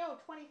 actually, no,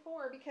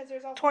 24 because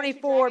there's also...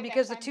 24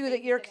 because the two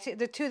that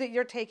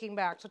you're taking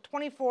back. So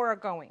 24 are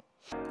going.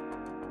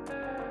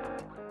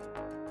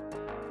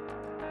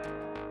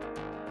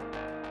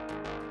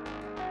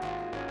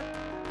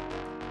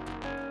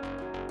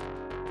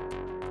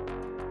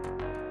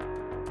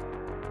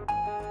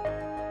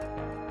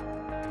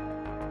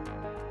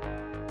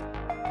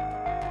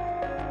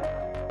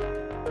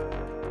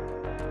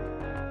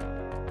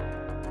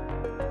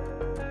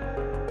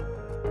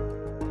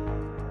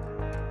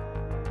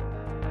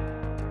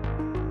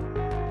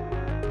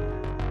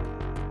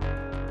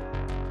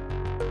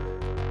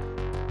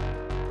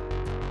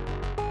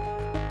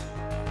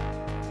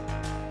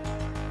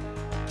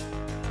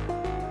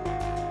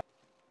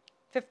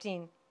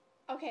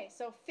 Okay,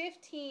 so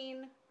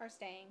 15 are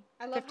staying.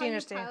 I love how you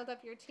piled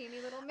up your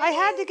teeny little minis. I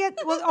had to get,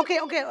 well, okay.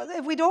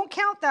 If we don't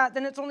count that,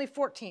 then it's only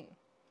 14.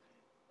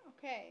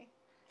 Okay,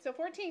 so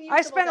 14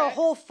 I spent a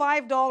whole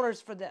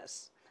 $5 for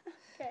this.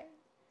 Okay.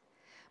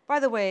 By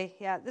the way,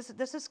 yeah,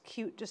 this is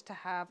cute just to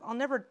have.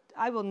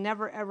 I will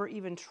never ever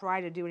even try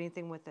to do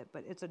anything with it,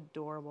 but it's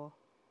adorable.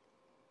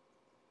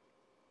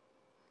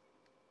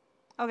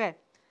 Okay,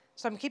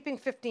 so I'm keeping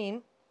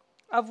 15,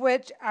 of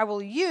which I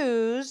will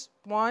use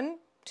 1,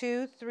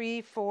 2,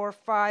 3, 4,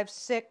 5,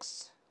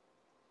 6,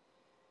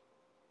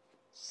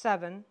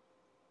 7,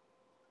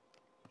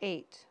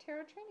 8.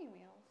 Tarot training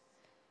wheels.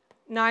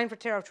 9 for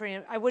tarot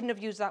training. I wouldn't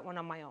have used that one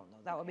on my own, though.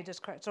 That would be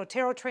just correct. So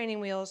tarot training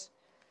wheels.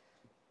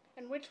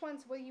 And which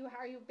ones are you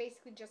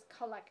basically just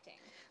collecting?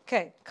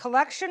 Okay,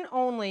 collection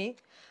only.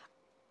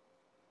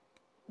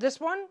 This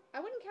one? I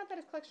wouldn't count that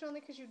as collection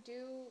only because you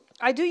do...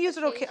 I do use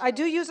it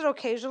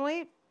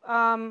occasionally.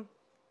 But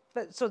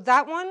so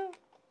that one,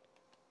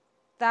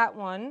 that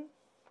one,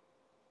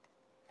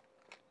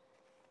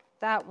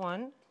 that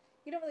one.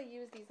 You don't really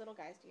use these little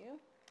guys, do you?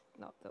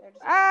 No.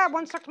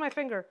 One stuck to my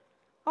finger.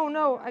 Oh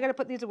no, I gotta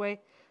put these away.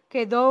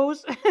 Okay,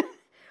 those,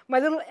 my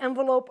little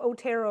envelope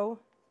Otero.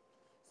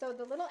 So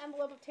the little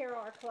envelope of tarot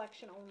are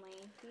collection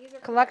only. These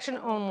are collection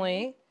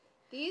only.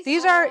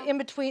 These are in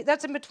between.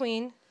 That's in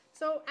between.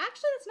 So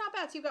actually, that's not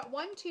bad. So you've got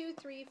 1, 2,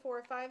 3,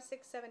 4, 5,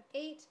 6, 7,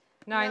 8,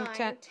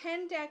 9,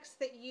 10 decks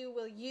that you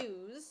will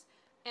use,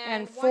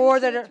 and 4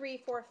 that are 3,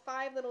 4,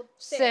 5 little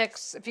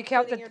 6 if you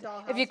count the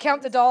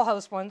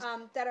dollhouse ones.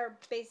 That are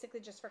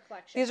basically just for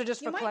collection. These are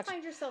just for collection. You might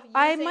find yourself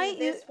using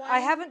this one. I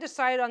haven't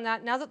decided on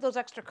that. Now that those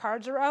extra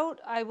cards are out,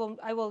 I will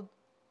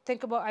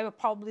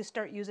probably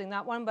start using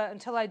that one. But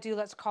until I do,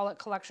 let's call it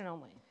collection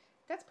only.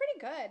 That's pretty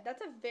good.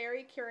 That's a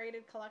very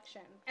curated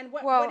collection. And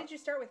what did you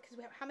start with? Because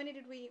how many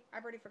did we?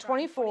 I've already forgotten.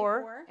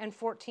 24 and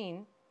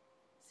 14.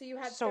 So you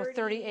had 38.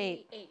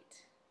 38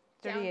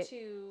 down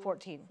to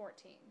 14.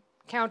 14.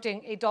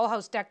 Counting a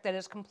dollhouse deck that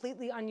is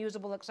completely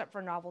unusable except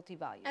for novelty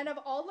value. And of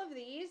all of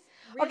these,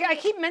 really, okay, I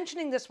keep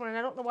mentioning this one, and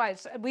I don't know why.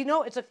 We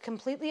know it's a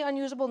completely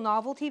unusable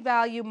novelty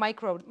value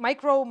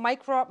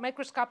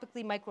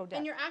microscopically micro deck.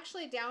 And you're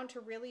actually down to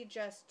really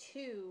just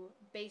 2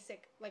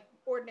 basic, like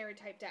ordinary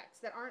type decks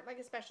that aren't like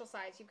a special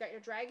size. You've got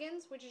your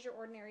dragons, which is your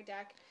ordinary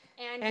deck,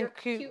 and your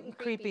cute and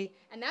creepy.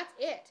 And that's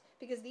it,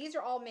 because these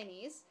are all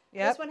minis.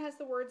 Yep. This one has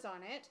the words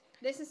on it.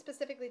 This is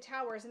specifically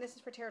towers, and this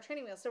is for tarot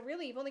training wheels. So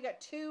really, you've only got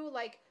 2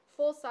 like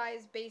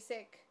full-size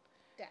basic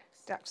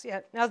decks.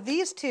 Yeah. Now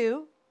these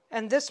 2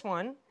 and this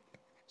one,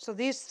 so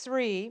these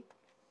 3,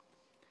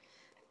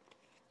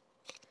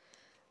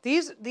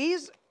 these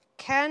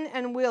can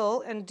and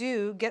will and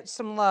do get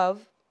some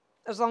love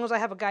as long as I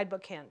have a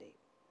guidebook handy.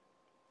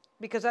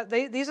 Because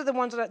these are the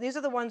ones that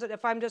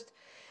if I'm just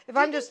Do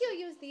you think you'll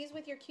use these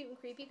with your cute and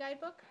creepy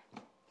guidebook?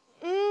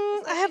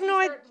 I have no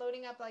idea.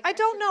 Like I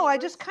don't know. Keywords? I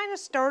just kind of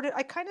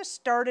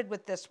started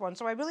with this one,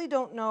 so I really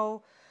don't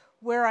know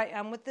where I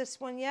am with this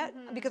one yet,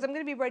 because I'm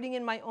going to be writing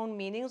in my own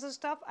meanings and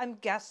stuff. I'm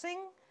guessing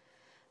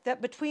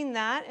that between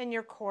that and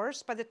your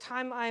course, by the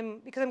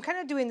time because I'm kind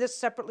of doing this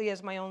separately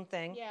as my own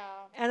thing.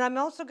 Yeah. And I'm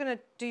also going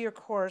to do your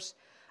course.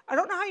 I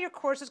don't know how your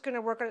course is going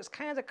to work out. It's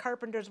kind of the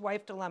carpenter's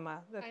wife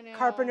dilemma. The I know.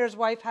 carpenter's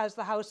wife has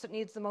the house that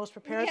needs the most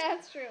repairs. Yeah,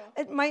 it's true.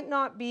 It might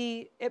not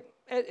be,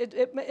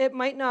 it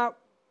might not,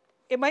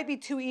 it might be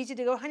too easy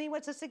to go, honey,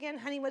 what's this again?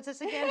 Honey, what's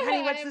this again?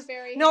 Honey, what's this?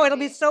 No, it'll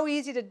be so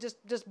easy to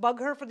just bug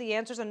her for the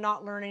answers and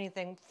not learn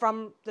anything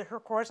from her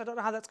course. I don't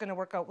know how that's going to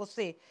work out. We'll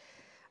see.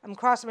 I'm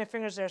crossing my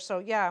fingers there. So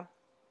yeah,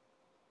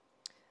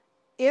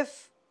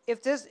 if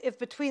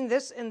between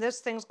this and this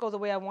things go the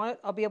way I want it,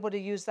 I'll be able to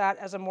use that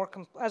as a more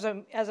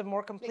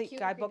complete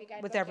guidebook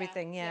with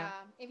everything. Yeah.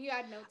 If you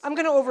add notes. I'm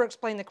going to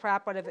over-explain the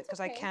crap out of it because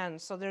I can.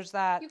 So there's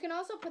that. You can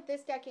also put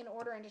this deck in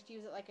order and just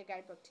use it like a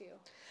guidebook too.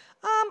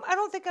 I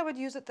don't think I would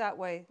use it that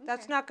way. Okay.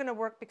 That's not going to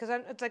work because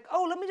it's like,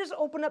 oh, let me just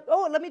open up.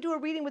 Oh, let me do a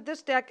reading with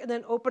this deck and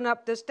then open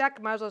up this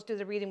deck. Might as well just do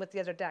the reading with the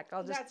other deck.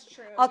 That's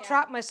true. I'll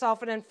trap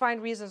myself and then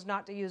find reasons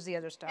not to use the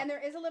other stuff. And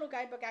there is a little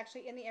guidebook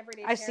actually in the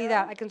Everyday I see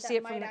that. I can see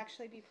it from. That might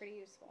actually be pretty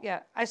useful. Yeah,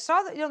 I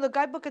saw that. The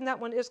guidebook in that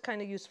one is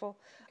kind of useful.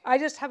 Okay. I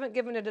just haven't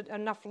given it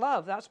enough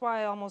love. That's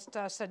why I almost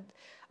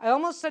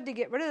said to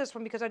get rid of this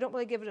one because I don't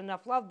really give it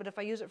enough love. But if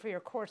I use it for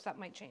your course, that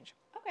might change.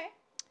 Okay.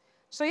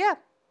 So yeah,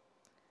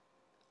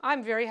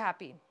 I'm very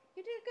happy.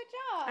 You did a good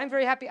job. I'm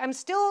very happy. I'm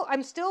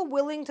still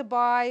willing to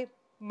buy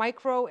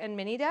micro and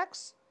mini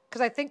decks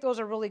because I think those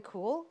are really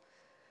cool.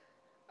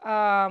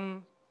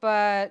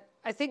 But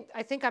I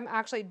think I'm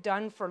actually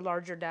done for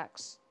larger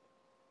decks.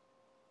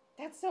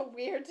 That's so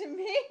weird to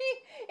me.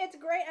 It's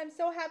great. I'm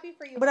so happy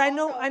for you. But I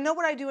know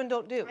what I do and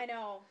don't do. I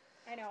know.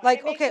 Like,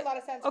 it makes a lot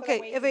of sense for the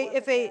way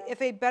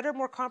if a better,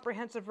 more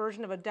comprehensive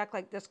version of a deck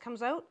like this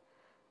comes out,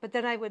 but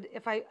then I would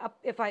if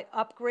I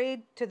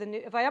upgrade to the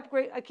new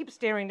I keep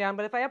staring down,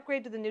 but if I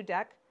upgrade to the new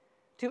deck,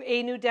 to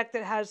a new deck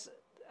that has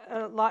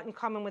a lot in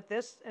common with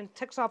this and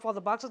ticks off all the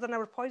boxes, then I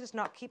would probably just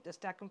not keep this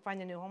deck and find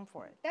a new home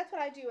for it. That's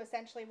what I do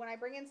essentially. When I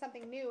bring in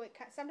something new,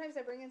 sometimes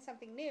I bring in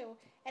something new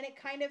and it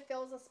kind of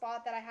fills a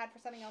spot that I had for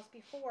something else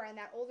before and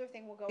that older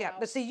thing will go out. Yeah,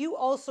 but see, you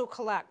also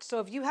collect. So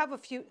if you have a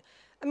few,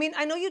 I mean,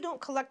 I know you don't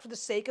collect for the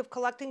sake of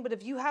collecting, but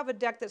if you have a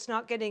deck that's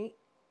not getting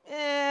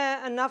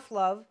enough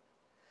love,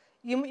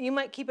 you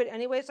might keep it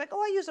anyway. It's like,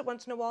 oh, I use it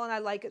once in a while and I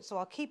like it, so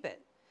I'll keep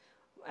it.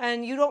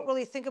 And you don't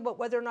really think about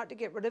whether or not to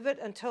get rid of it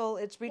until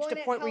it's reached a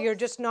point where you're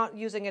just not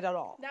using it at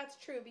all. That's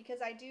true, because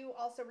I do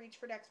also reach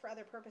for decks for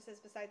other purposes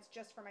besides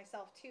just for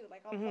myself too.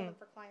 Like I'll pull them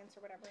for clients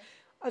or whatever.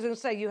 I was going to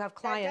say you have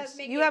clients.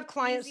 You have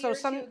clients, so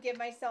some to give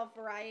myself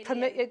variety.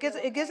 It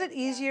gives it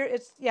easier.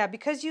 Yeah. It's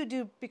because you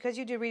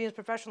do readings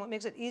professional. It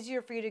makes it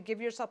easier for you to give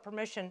yourself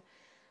permission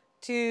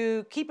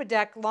to keep a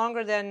deck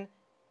longer than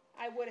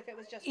I would if it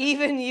was just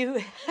even you.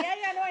 Yeah,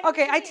 no, I know.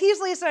 Okay, I tease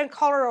Lisa and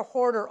call her a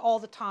hoarder all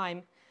the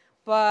time.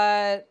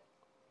 But,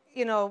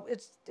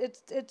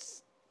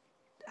 it's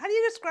how do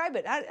you describe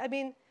it? I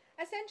mean.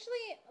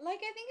 Essentially, I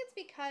think it's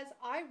because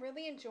I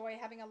really enjoy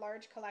having a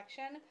large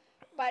collection,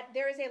 but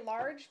there is a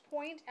large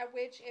point at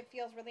which it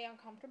feels really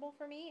uncomfortable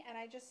for me, and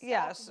I just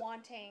stop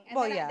wanting.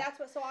 And that's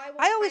what, so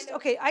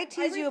I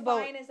tease you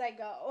about. As I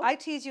go. I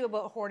tease you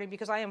about hoarding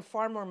because I am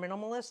far more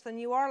minimalist than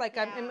you are. Like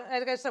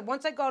like I said,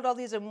 once I got all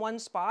these in one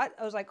spot,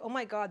 I was like, oh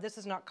my God, this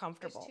is not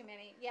comfortable. There's too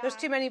many. Yeah. There's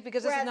too many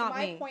because this is not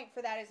me. My point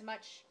for that is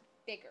much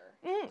bigger.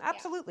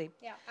 Absolutely.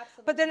 Yeah,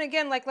 absolutely. But then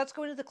again, let's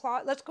go into the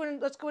closet. Let's go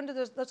into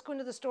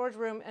the storage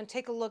room and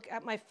take a look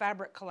at my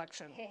fabric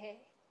collection.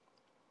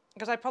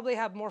 Because I probably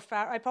have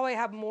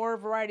more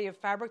variety of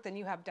fabric than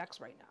you have decks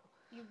right now.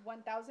 You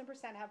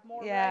 1000% have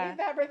more variety of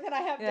fabric than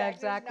I have decks. Yeah,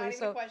 exactly. There's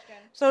not even a question.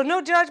 So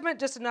no judgment,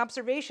 just an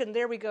observation.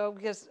 There we go.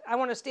 Because I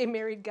want to stay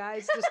married,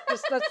 guys.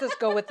 Let's just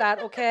go with that,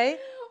 okay?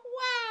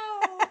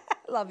 Wow.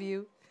 Love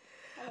you.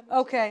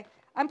 Okay,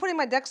 I'm putting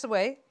my decks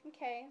away.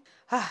 Okay.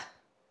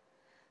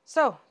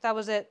 So that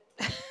was it.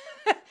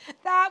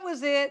 That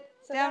was it.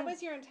 So that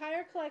was your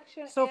entire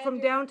collection. So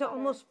from down to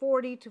almost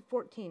 40 to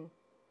 14.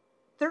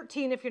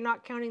 13 if you're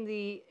not counting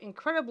the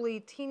incredibly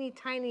teeny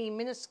tiny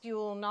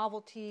minuscule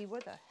novelty.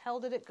 Where the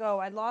hell did it go?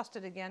 I lost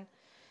it again.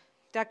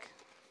 Deck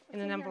in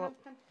an envelope.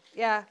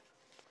 Yeah.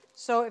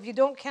 So if you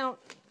don't count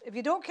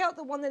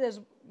the one that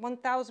is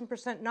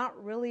 1000%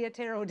 not really a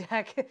tarot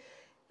deck,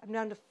 I'm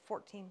down to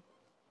 14.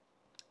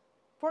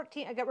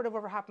 14. I got rid of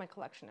over half my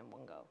collection in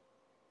one go.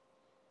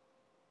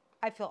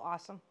 I feel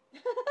awesome.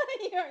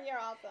 You're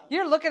awesome.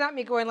 You're looking at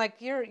me going like,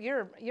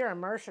 you're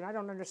immersion. I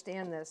don't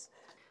understand this.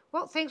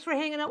 Well, thanks for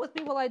hanging out with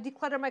me while I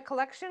declutter my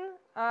collection.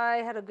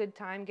 I had a good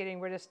time getting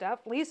rid of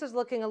stuff. Lisa's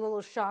looking a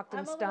little shocked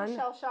and stunned. I'm a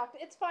little shell-shocked.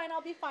 It's fine.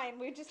 I'll be fine.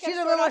 We just got to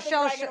sort out the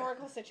Dragon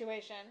Oracle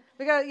situation.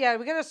 We got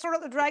to sort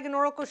out the Dragon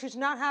Oracle. She's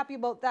not happy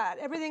about that.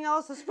 Everything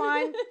else is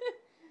fine.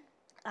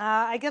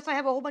 I guess I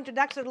have a whole bunch of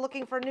decks that are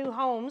looking for new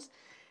homes.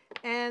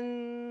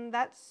 And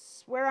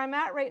that's where I'm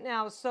at right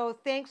now. So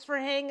thanks for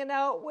hanging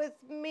out with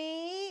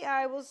me.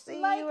 I will see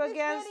you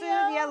again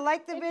soon. Yeah,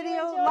 like the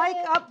video,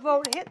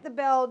 upvote, hit the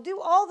bell, do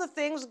all the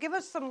things. Give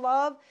us some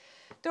love.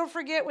 Don't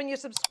forget when you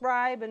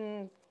subscribe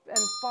and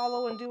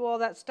follow and do all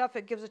that stuff,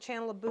 it gives the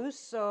channel a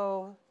boost.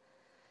 So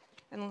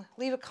And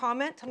leave a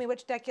comment. Tell me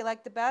which deck you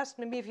like the best.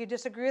 Maybe if you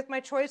disagree with my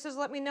choices,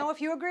 let me know.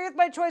 If you agree with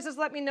my choices,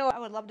 let me know. I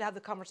would love to have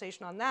the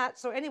conversation on that.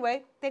 So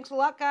anyway, thanks a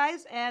lot,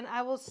 guys, and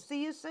I will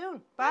see you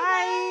soon. Bye.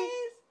 Bye,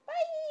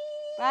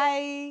 guys.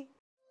 Bye. Bye.